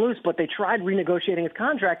wouldn't cut him loose, but they tried renegotiating his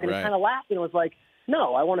contract, and he kind of laughed and was like,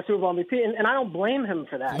 no, I want a Super Bowl MVP, and I don't blame him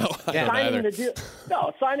for that. No, I don't either.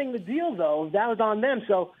 Signing the deal, though, that was on them.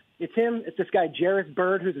 So it's him. It's this guy, Jarris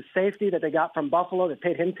Byrd, who's a safety that they got from Buffalo. They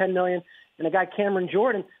paid him $10 million, and a guy, Cameron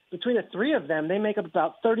Jordan. Between the three of them, they make up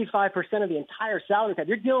about 35% of the entire salary cap.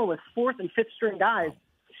 You're dealing with 4th and 5th string guys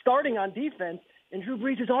starting on defense, and Drew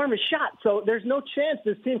Brees' arm is shot. So there's no chance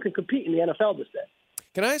this team can compete in the NFL this day.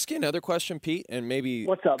 Can I ask you another question, Pete? And maybe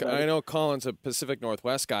what's up? Buddy? I know Colin's a Pacific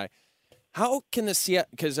Northwest guy. How can the Seattle?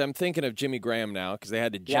 Because I'm thinking of Jimmy Graham now, because they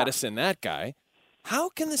had to jettison that guy. How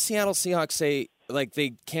can the Seattle Seahawks say like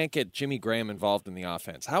they can't get Jimmy Graham involved in the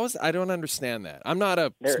offense? I don't understand that. I'm not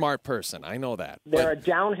a smart person. I know that. They're a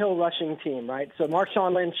downhill rushing team, right? So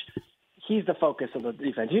Marshawn Lynch, he's the focus of the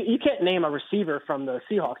defense. You can't name a receiver from the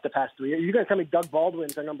Seahawks the past 3 years. You're going to tell me Doug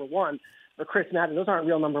Baldwin's their number one or Chris Madden. Those aren't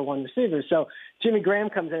real number one receivers. So Jimmy Graham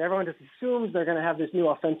comes in. Everyone just assumes they're going to have this new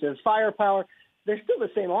offensive firepower. they're still the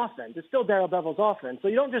same offense. It's still Darrell Bevel's offense. So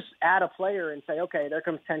you don't just add a player and say, okay, there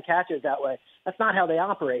comes 10 catches that way. That's not how they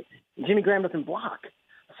operate. Jimmy Graham doesn't block.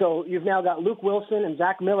 So you've now got Luke Wilson and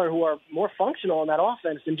Zach Miller, who are more functional in that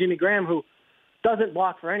offense than Jimmy Graham, who doesn't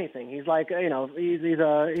block for anything. He's like, he's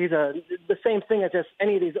the same thing as just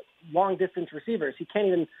any of these long distance receivers. He can't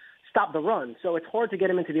even stop the run. So it's hard to get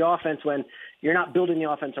him into the offense when you're not building the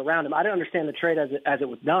offense around him. I don't understand the trade as it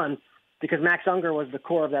was done, because Max Unger was the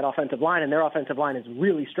core of that offensive line, and their offensive line is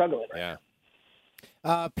really struggling right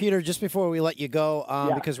now. Peter, just before we let you go,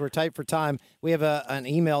 because we're tight for time, we have an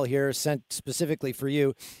email here sent specifically for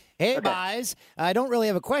you. Hey, guys, I don't really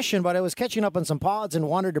have a question, but I was catching up on some pods and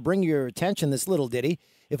wanted to bring your attention this little ditty.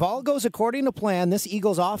 If all goes according to plan, this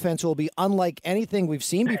Eagles offense will be unlike anything we've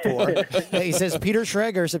seen before. He says, Peter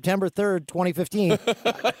Schrager, September 3rd, 2015.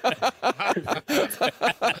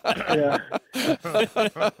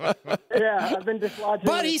 Yeah, I've been dislodging.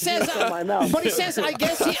 But he says, my mouth.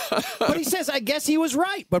 I guess he was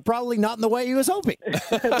right, but probably not in the way he was hoping.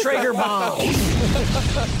 Schrager bomb.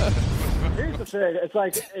 Here's the thing. It's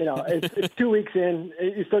like, it's 2 weeks in.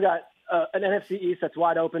 You still got an NFC East that's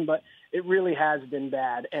wide open, but it really has been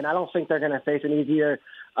bad. And I don't think they're going to face an easier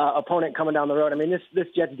opponent coming down the road. I mean, this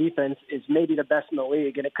Jets defense is maybe the best in the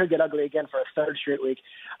league, and it could get ugly again for a third straight week.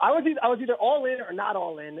 I was either all in or not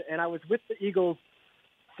all in, and I was with the Eagles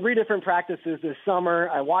 3 different practices this summer.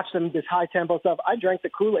 I watched them, this high-tempo stuff. I drank the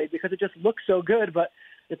Kool-Aid because it just looks so good, but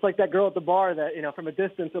it's like that girl at the bar that, from a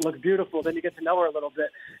distance it looks beautiful. Then you get to know her a little bit,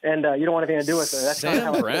 and you don't want anything to do with her. That's kind of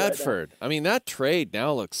how Sam I feel right now. Bradford. I mean, that trade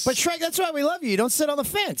now looks... But, Shrek, that's why we love you. You don't sit on the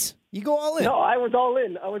fence. You go all in. No, I was all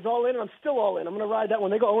in. And I'm still all in. I'm going to ride that one.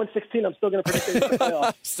 They go 0-16. I'm still going to predict it in the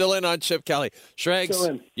playoffs. Still in on Chip Kelly.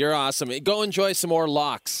 Shregs, you're awesome. Go enjoy some more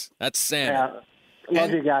locks. That's Sam. Yeah.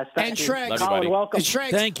 Love you guys. Thank you. Shrek, Colin, welcome. And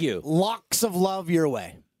Shrek, thank you. Locks of love your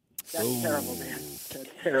way. That's terrible, man. That's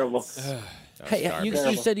terrible. Hey,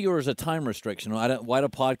 you said you were as a time restriction. Why do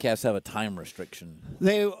podcasts have a time restriction?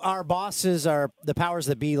 Our bosses are the powers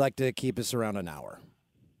that be like to keep us around an hour.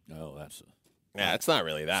 Oh, that's... Yeah, it's not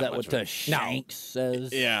really that. Is that much what the Shanks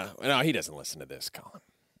says? Yeah. No, he doesn't listen to this, Colin.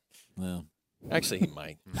 Well, actually, he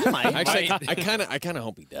might. Actually, I kind of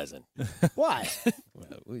hope he doesn't. Why?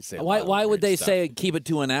 We say why would they stuff. say keep it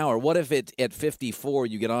to an hour? What if at 54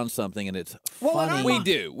 you get on something and it's funny? We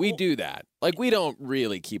do that. Like, we don't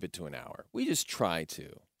really keep it to an hour. We just try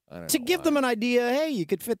to. I don't To know give why. them an idea, hey, you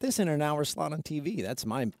could fit this in an hour slot on TV. That's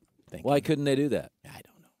my thinking. Why couldn't they do that? I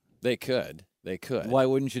don't know. They could. Why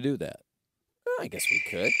wouldn't you do that? I guess we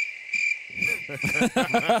could.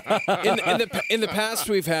 in the past,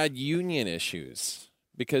 we've had union issues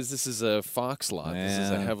because this is a Fox lot. This is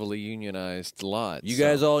a heavily unionized lot. You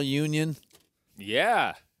guys all union?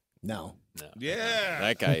 Yeah. No. Yeah.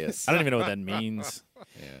 That guy is. I don't even know what that means.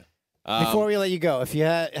 Yeah. Before we let you go, if you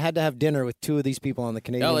had to have dinner with 2 of these people on the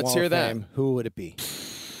Canadian let's Wall hear of that. Fame, who would it be?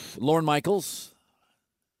 Lorne Michaels.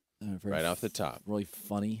 Right off the top. Really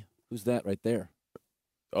funny. Who's that right there?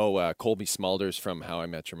 Oh, Colby Smulders from How I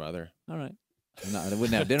Met Your Mother. All right. No, I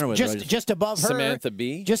wouldn't have dinner with her. Just above her. Samantha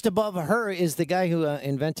Bee. Just above her is the guy who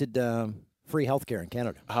invented free healthcare in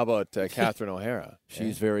Canada. How about Catherine O'Hara?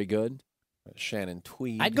 She's very good. Shannon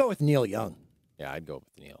Tweed. I'd go with Neil Young. Yeah, I'd go with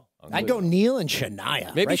Neil. I'd go Neil and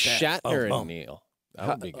Shania. Maybe right there. Shatner Oh, and Neil. That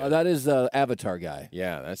would be good. That is the Avatar guy.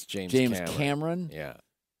 Yeah, that's James Cameron. Yeah.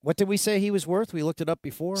 What did we say he was worth? We looked it up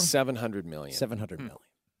before. $700 million. $700 million.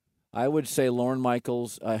 I would say Lorne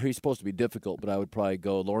Michaels. He's supposed to be difficult, but I would probably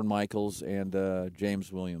go Lorne Michaels and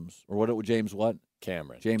James Williams. Or James what?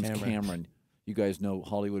 Cameron. James Cameron. You guys know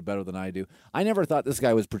Hollywood better than I do. I never thought this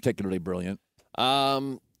guy was particularly brilliant.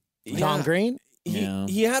 Tom Green?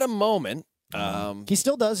 He had a moment. He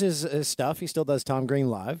still does his stuff. He still does Tom Green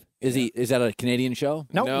Live. Is that a Canadian show?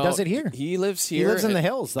 No, he does it here. He lives here. He lives in the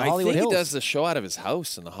hills, the Hollywood Hills. He does the show out of his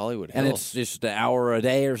house in the Hollywood Hills. And it's just an hour a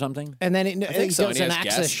day or something? And then he think so, does and he an has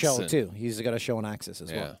Access guests show, and- too. He's got a show on Access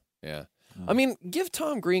as well. Yeah. I mean, give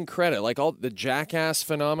Tom Green credit. Like all the Jackass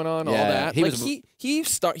phenomenon, all Yeah, that. he He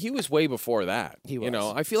was way before that. He was. You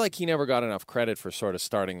know, I feel like he never got enough credit for sort of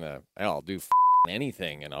starting I'll do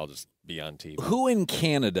anything and I'll just be on TV. Who in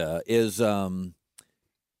Canada is let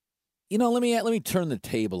me turn the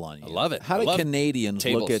table on you. I love it. How I do love Canadians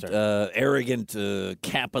table look at stir. arrogant,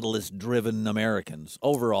 capitalist-driven Americans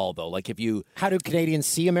overall, though? Like if you... How do Canadians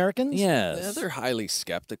see Americans? Yes. Yeah, they're highly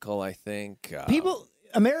skeptical, I think.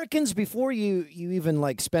 Americans, before you even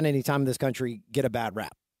spend any time in this country, get a bad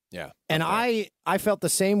rap. Yeah. And I felt the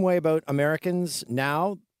same way about Americans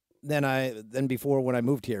now than before when I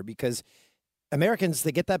moved here, because Americans,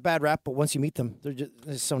 they get that bad rap, but once you meet them,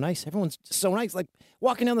 they're so nice. Everyone's so nice. Like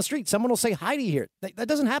walking down the street, someone will say hi to you here. That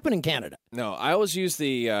doesn't happen in Canada. No, I always use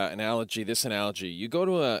the analogy. You go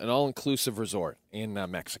to an all-inclusive resort in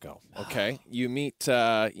Mexico. Okay, you meet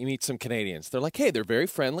some Canadians. They're like, hey, they're very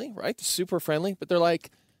friendly, right? They're super friendly, but they're like,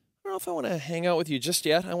 I don't know if I want to hang out with you just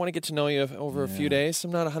yet. I want to get to know you over a few days.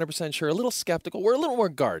 I'm not 100% sure. A little skeptical. We're a little more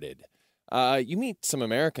guarded. You meet some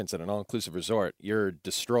Americans at an all-inclusive resort, you're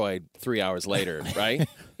destroyed 3 hours later, right?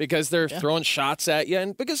 Because they're throwing shots at you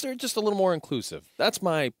and because they're just a little more inclusive. That's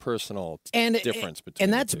my personal difference between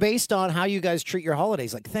And that's based on how you guys treat your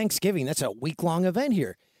holidays. Like Thanksgiving, that's a week-long event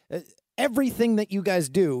here. Everything that you guys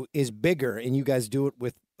do is bigger, and you guys do it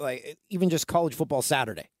with, like, even just college football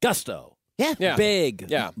Saturday. Gusto. Yeah. Big.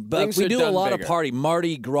 Yeah. But we do a lot of party.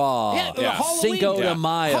 Mardi Gras. Cinco de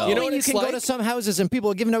Mayo. Halloween, you know what you can go to some houses and people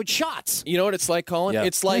are giving out shots. You know what it's like, Colin? Yeah.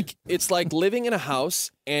 It's like living in a house,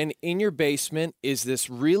 and in your basement is this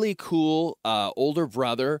really cool older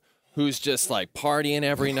brother who's just like partying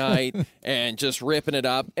every night and just ripping it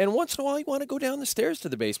up. And once in a while, you want to go down the stairs to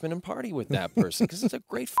the basement and party with that person because it's a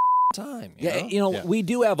great time. You know? We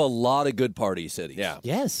do have a lot of good party cities. Yeah.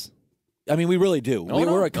 Yes. I mean, we really do.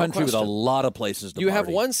 We're a country with a lot of places to You party. have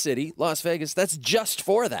one city, Las Vegas, that's just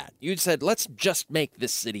for that. You said, let's just make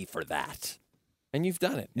this city for that. And you've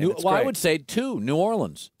done it. I would say two. New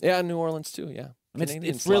Orleans. Yeah, New Orleans too, yeah. I mean,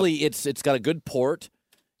 it's got a good port,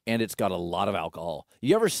 and it's got a lot of alcohol.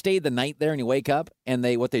 You ever stayed the night there and you wake up, and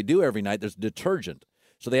what they do every night, there's detergent.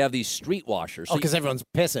 So they have these street washers. Because everyone's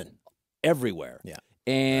pissing. Everywhere. Yeah.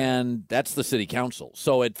 And that's the city council.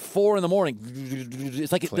 So at 4 a.m,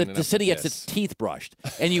 it's like the city gets its teeth brushed,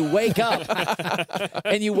 and you wake up,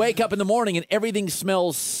 in the morning, and everything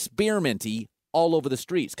smells spearminty all over the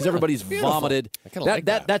streets because everybody's vomited.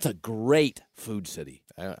 That's a great food city.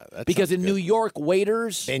 Because in New York,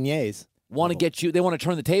 waiters beignets want to get you. They want to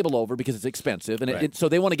turn the table over because it's expensive, and so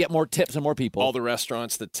they want to get more tips and more people. All the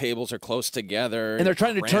restaurants, the tables are close together, and they're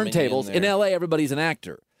trying to turn tables. In L.A., everybody's an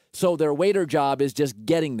actor. So their waiter job is just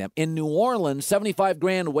getting them. In New Orleans,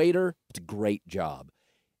 $75,000 waiter, it's a great job.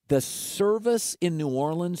 The service in New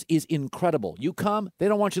Orleans is incredible. You come, they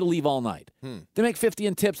don't want you to leave all night. They make $50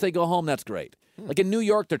 in tips, they go home, that's great. Like in New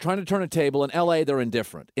York, they're trying to turn a table. In L.A., they're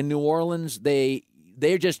indifferent. In New Orleans,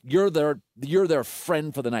 they're just you're their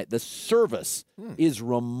friend for the night. The service is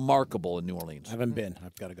remarkable in New Orleans. I haven't been.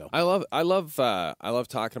 I've got to go. I love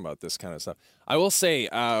talking about this kind of stuff. I will say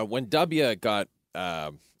when W got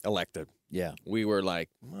elected, we were like,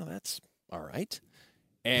 well, that's all right.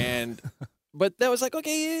 And but that was like,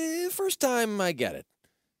 okay, first time I get it.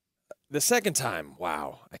 The second time,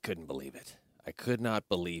 wow, I couldn't believe it. I could not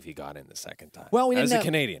believe he got in the second time. Well, as a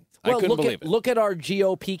Canadian, I couldn't believe it. Look at our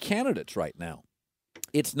GOP candidates right now.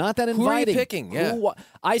 It's not that inviting. Who are you picking? Yeah.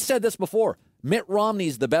 I said this before. Mitt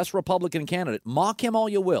Romney's the best Republican candidate. Mock him all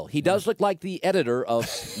you will. He does look like the editor of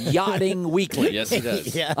Yachting Weekly. Yes, he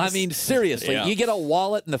does. Yes. I mean, seriously. You get a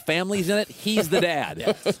wallet and the family's in it, he's the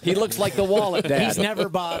dad. He looks like the wallet dad. He's never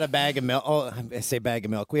bought a bag of milk. Oh, I say bag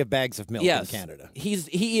of milk. We have bags of milk in Canada.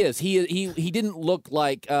 He is. He didn't look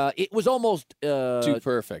like it was almost too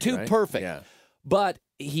perfect. Too right? perfect. Yeah. But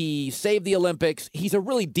he saved the Olympics. He's a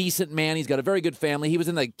really decent man. He's got a very good family. He was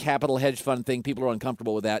in the Capital Hedge Fund thing. People are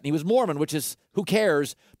uncomfortable with that. And he was Mormon, which is, who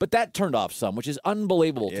cares? But that turned off some, which is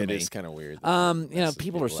unbelievable to me. It is kind of weird.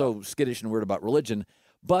 People are so skittish and weird about religion.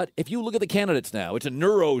 But if you look at the candidates now, it's a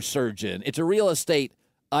neurosurgeon. It's a real estate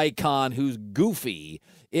icon who's goofy.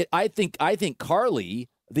 I think Carly,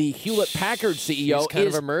 the Hewlett-Packard CEO, She's kind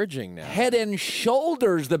is of emerging now. head and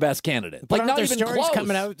shoulders the best candidate. But Like, not there even stories close.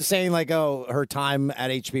 coming out saying like, oh, her time at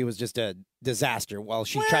HP was just a disaster while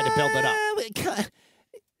she tried to build it up.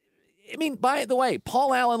 I mean, by the way,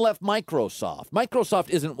 Paul Allen left Microsoft. Microsoft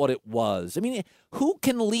isn't what it was. I mean, who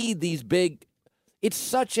can lead these big? It's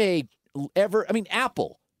such a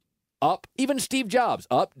Apple, up. Even Steve Jobs,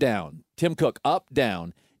 up, down. Tim Cook, up,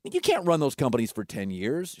 down. You can't run those companies for 10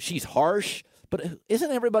 years. She's harsh. But isn't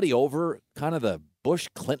everybody over kind of the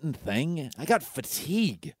Bush-Clinton thing? I got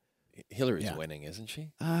fatigue. Hillary's winning, isn't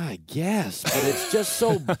she? I guess, but it's just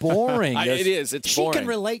so boring. It is. It's boring. She can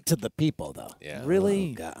relate to the people, though. Yeah.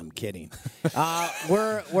 Really? Oh, God, I'm kidding.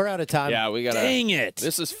 We're out of time. Yeah, we got. Dang it!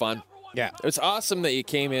 This is fun. Yeah. It's awesome that you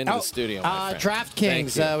came into the studio. my friend.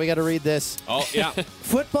 DraftKings, we got to read this. Oh, yeah.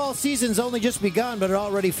 Football season's only just begun, but it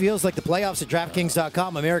already feels like the playoffs at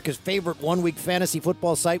DraftKings.com, America's favorite one-week fantasy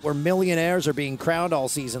football site where millionaires are being crowned all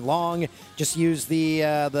season long. Just use the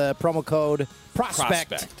promo code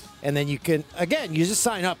Prospect. And then you can, again, you just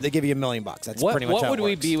sign up. They give you $1 million. That's pretty much what how would it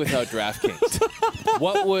we works. be without DraftKings?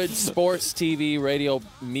 What would sports, TV, radio,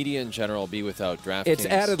 media in general be without DraftKings? It's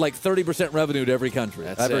added like 30% revenue to every country,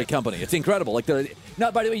 every company. It's incredible. Like,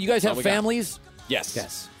 now, by the way, you guys have families? Yes.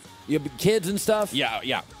 Yes. You have kids and stuff?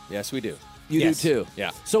 Yeah. Yes, we do. You do too?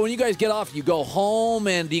 Yeah. So when you guys get off, you go home,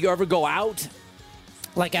 and do you ever go out?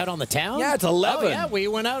 Like out on the town? Yeah, it's 11. Oh, yeah, we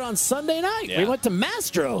went out on Sunday night. Yeah. We went to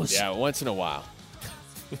Mastro's. Yeah, once in a while.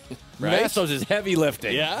 Right? Mastro's is heavy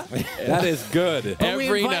lifting. Yeah? That is good. But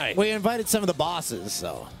Every night. We invited some of the bosses,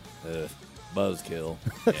 so. Buzzkill.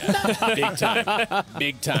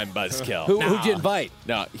 Big time buzzkill. Who'd you invite?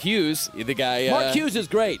 No, Hughes, the guy. Mark Hughes is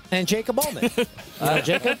great. And Jacob Ullman.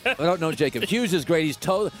 Jacob? I don't know Jacob. Hughes is great.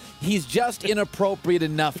 He's just inappropriate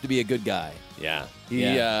enough to be a good guy. Yeah.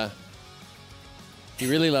 He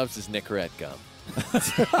really loves his Nicorette gum.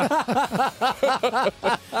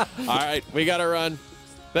 All right, we got to run.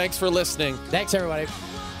 Thanks for listening. Thanks, everybody.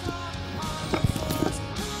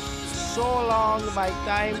 So long, my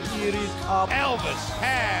time here is up. Elvis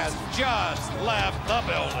has just left the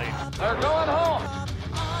building. They're going home.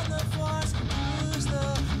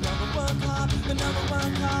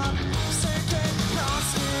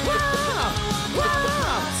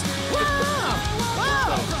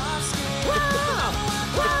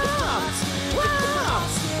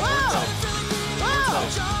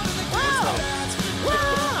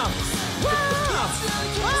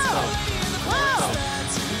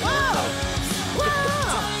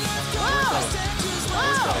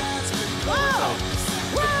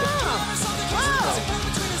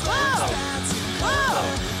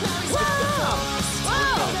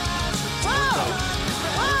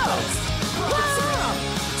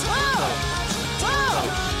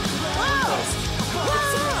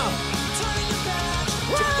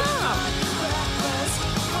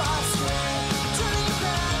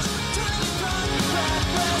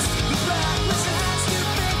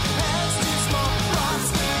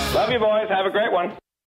 Love you, boys. Have a great one.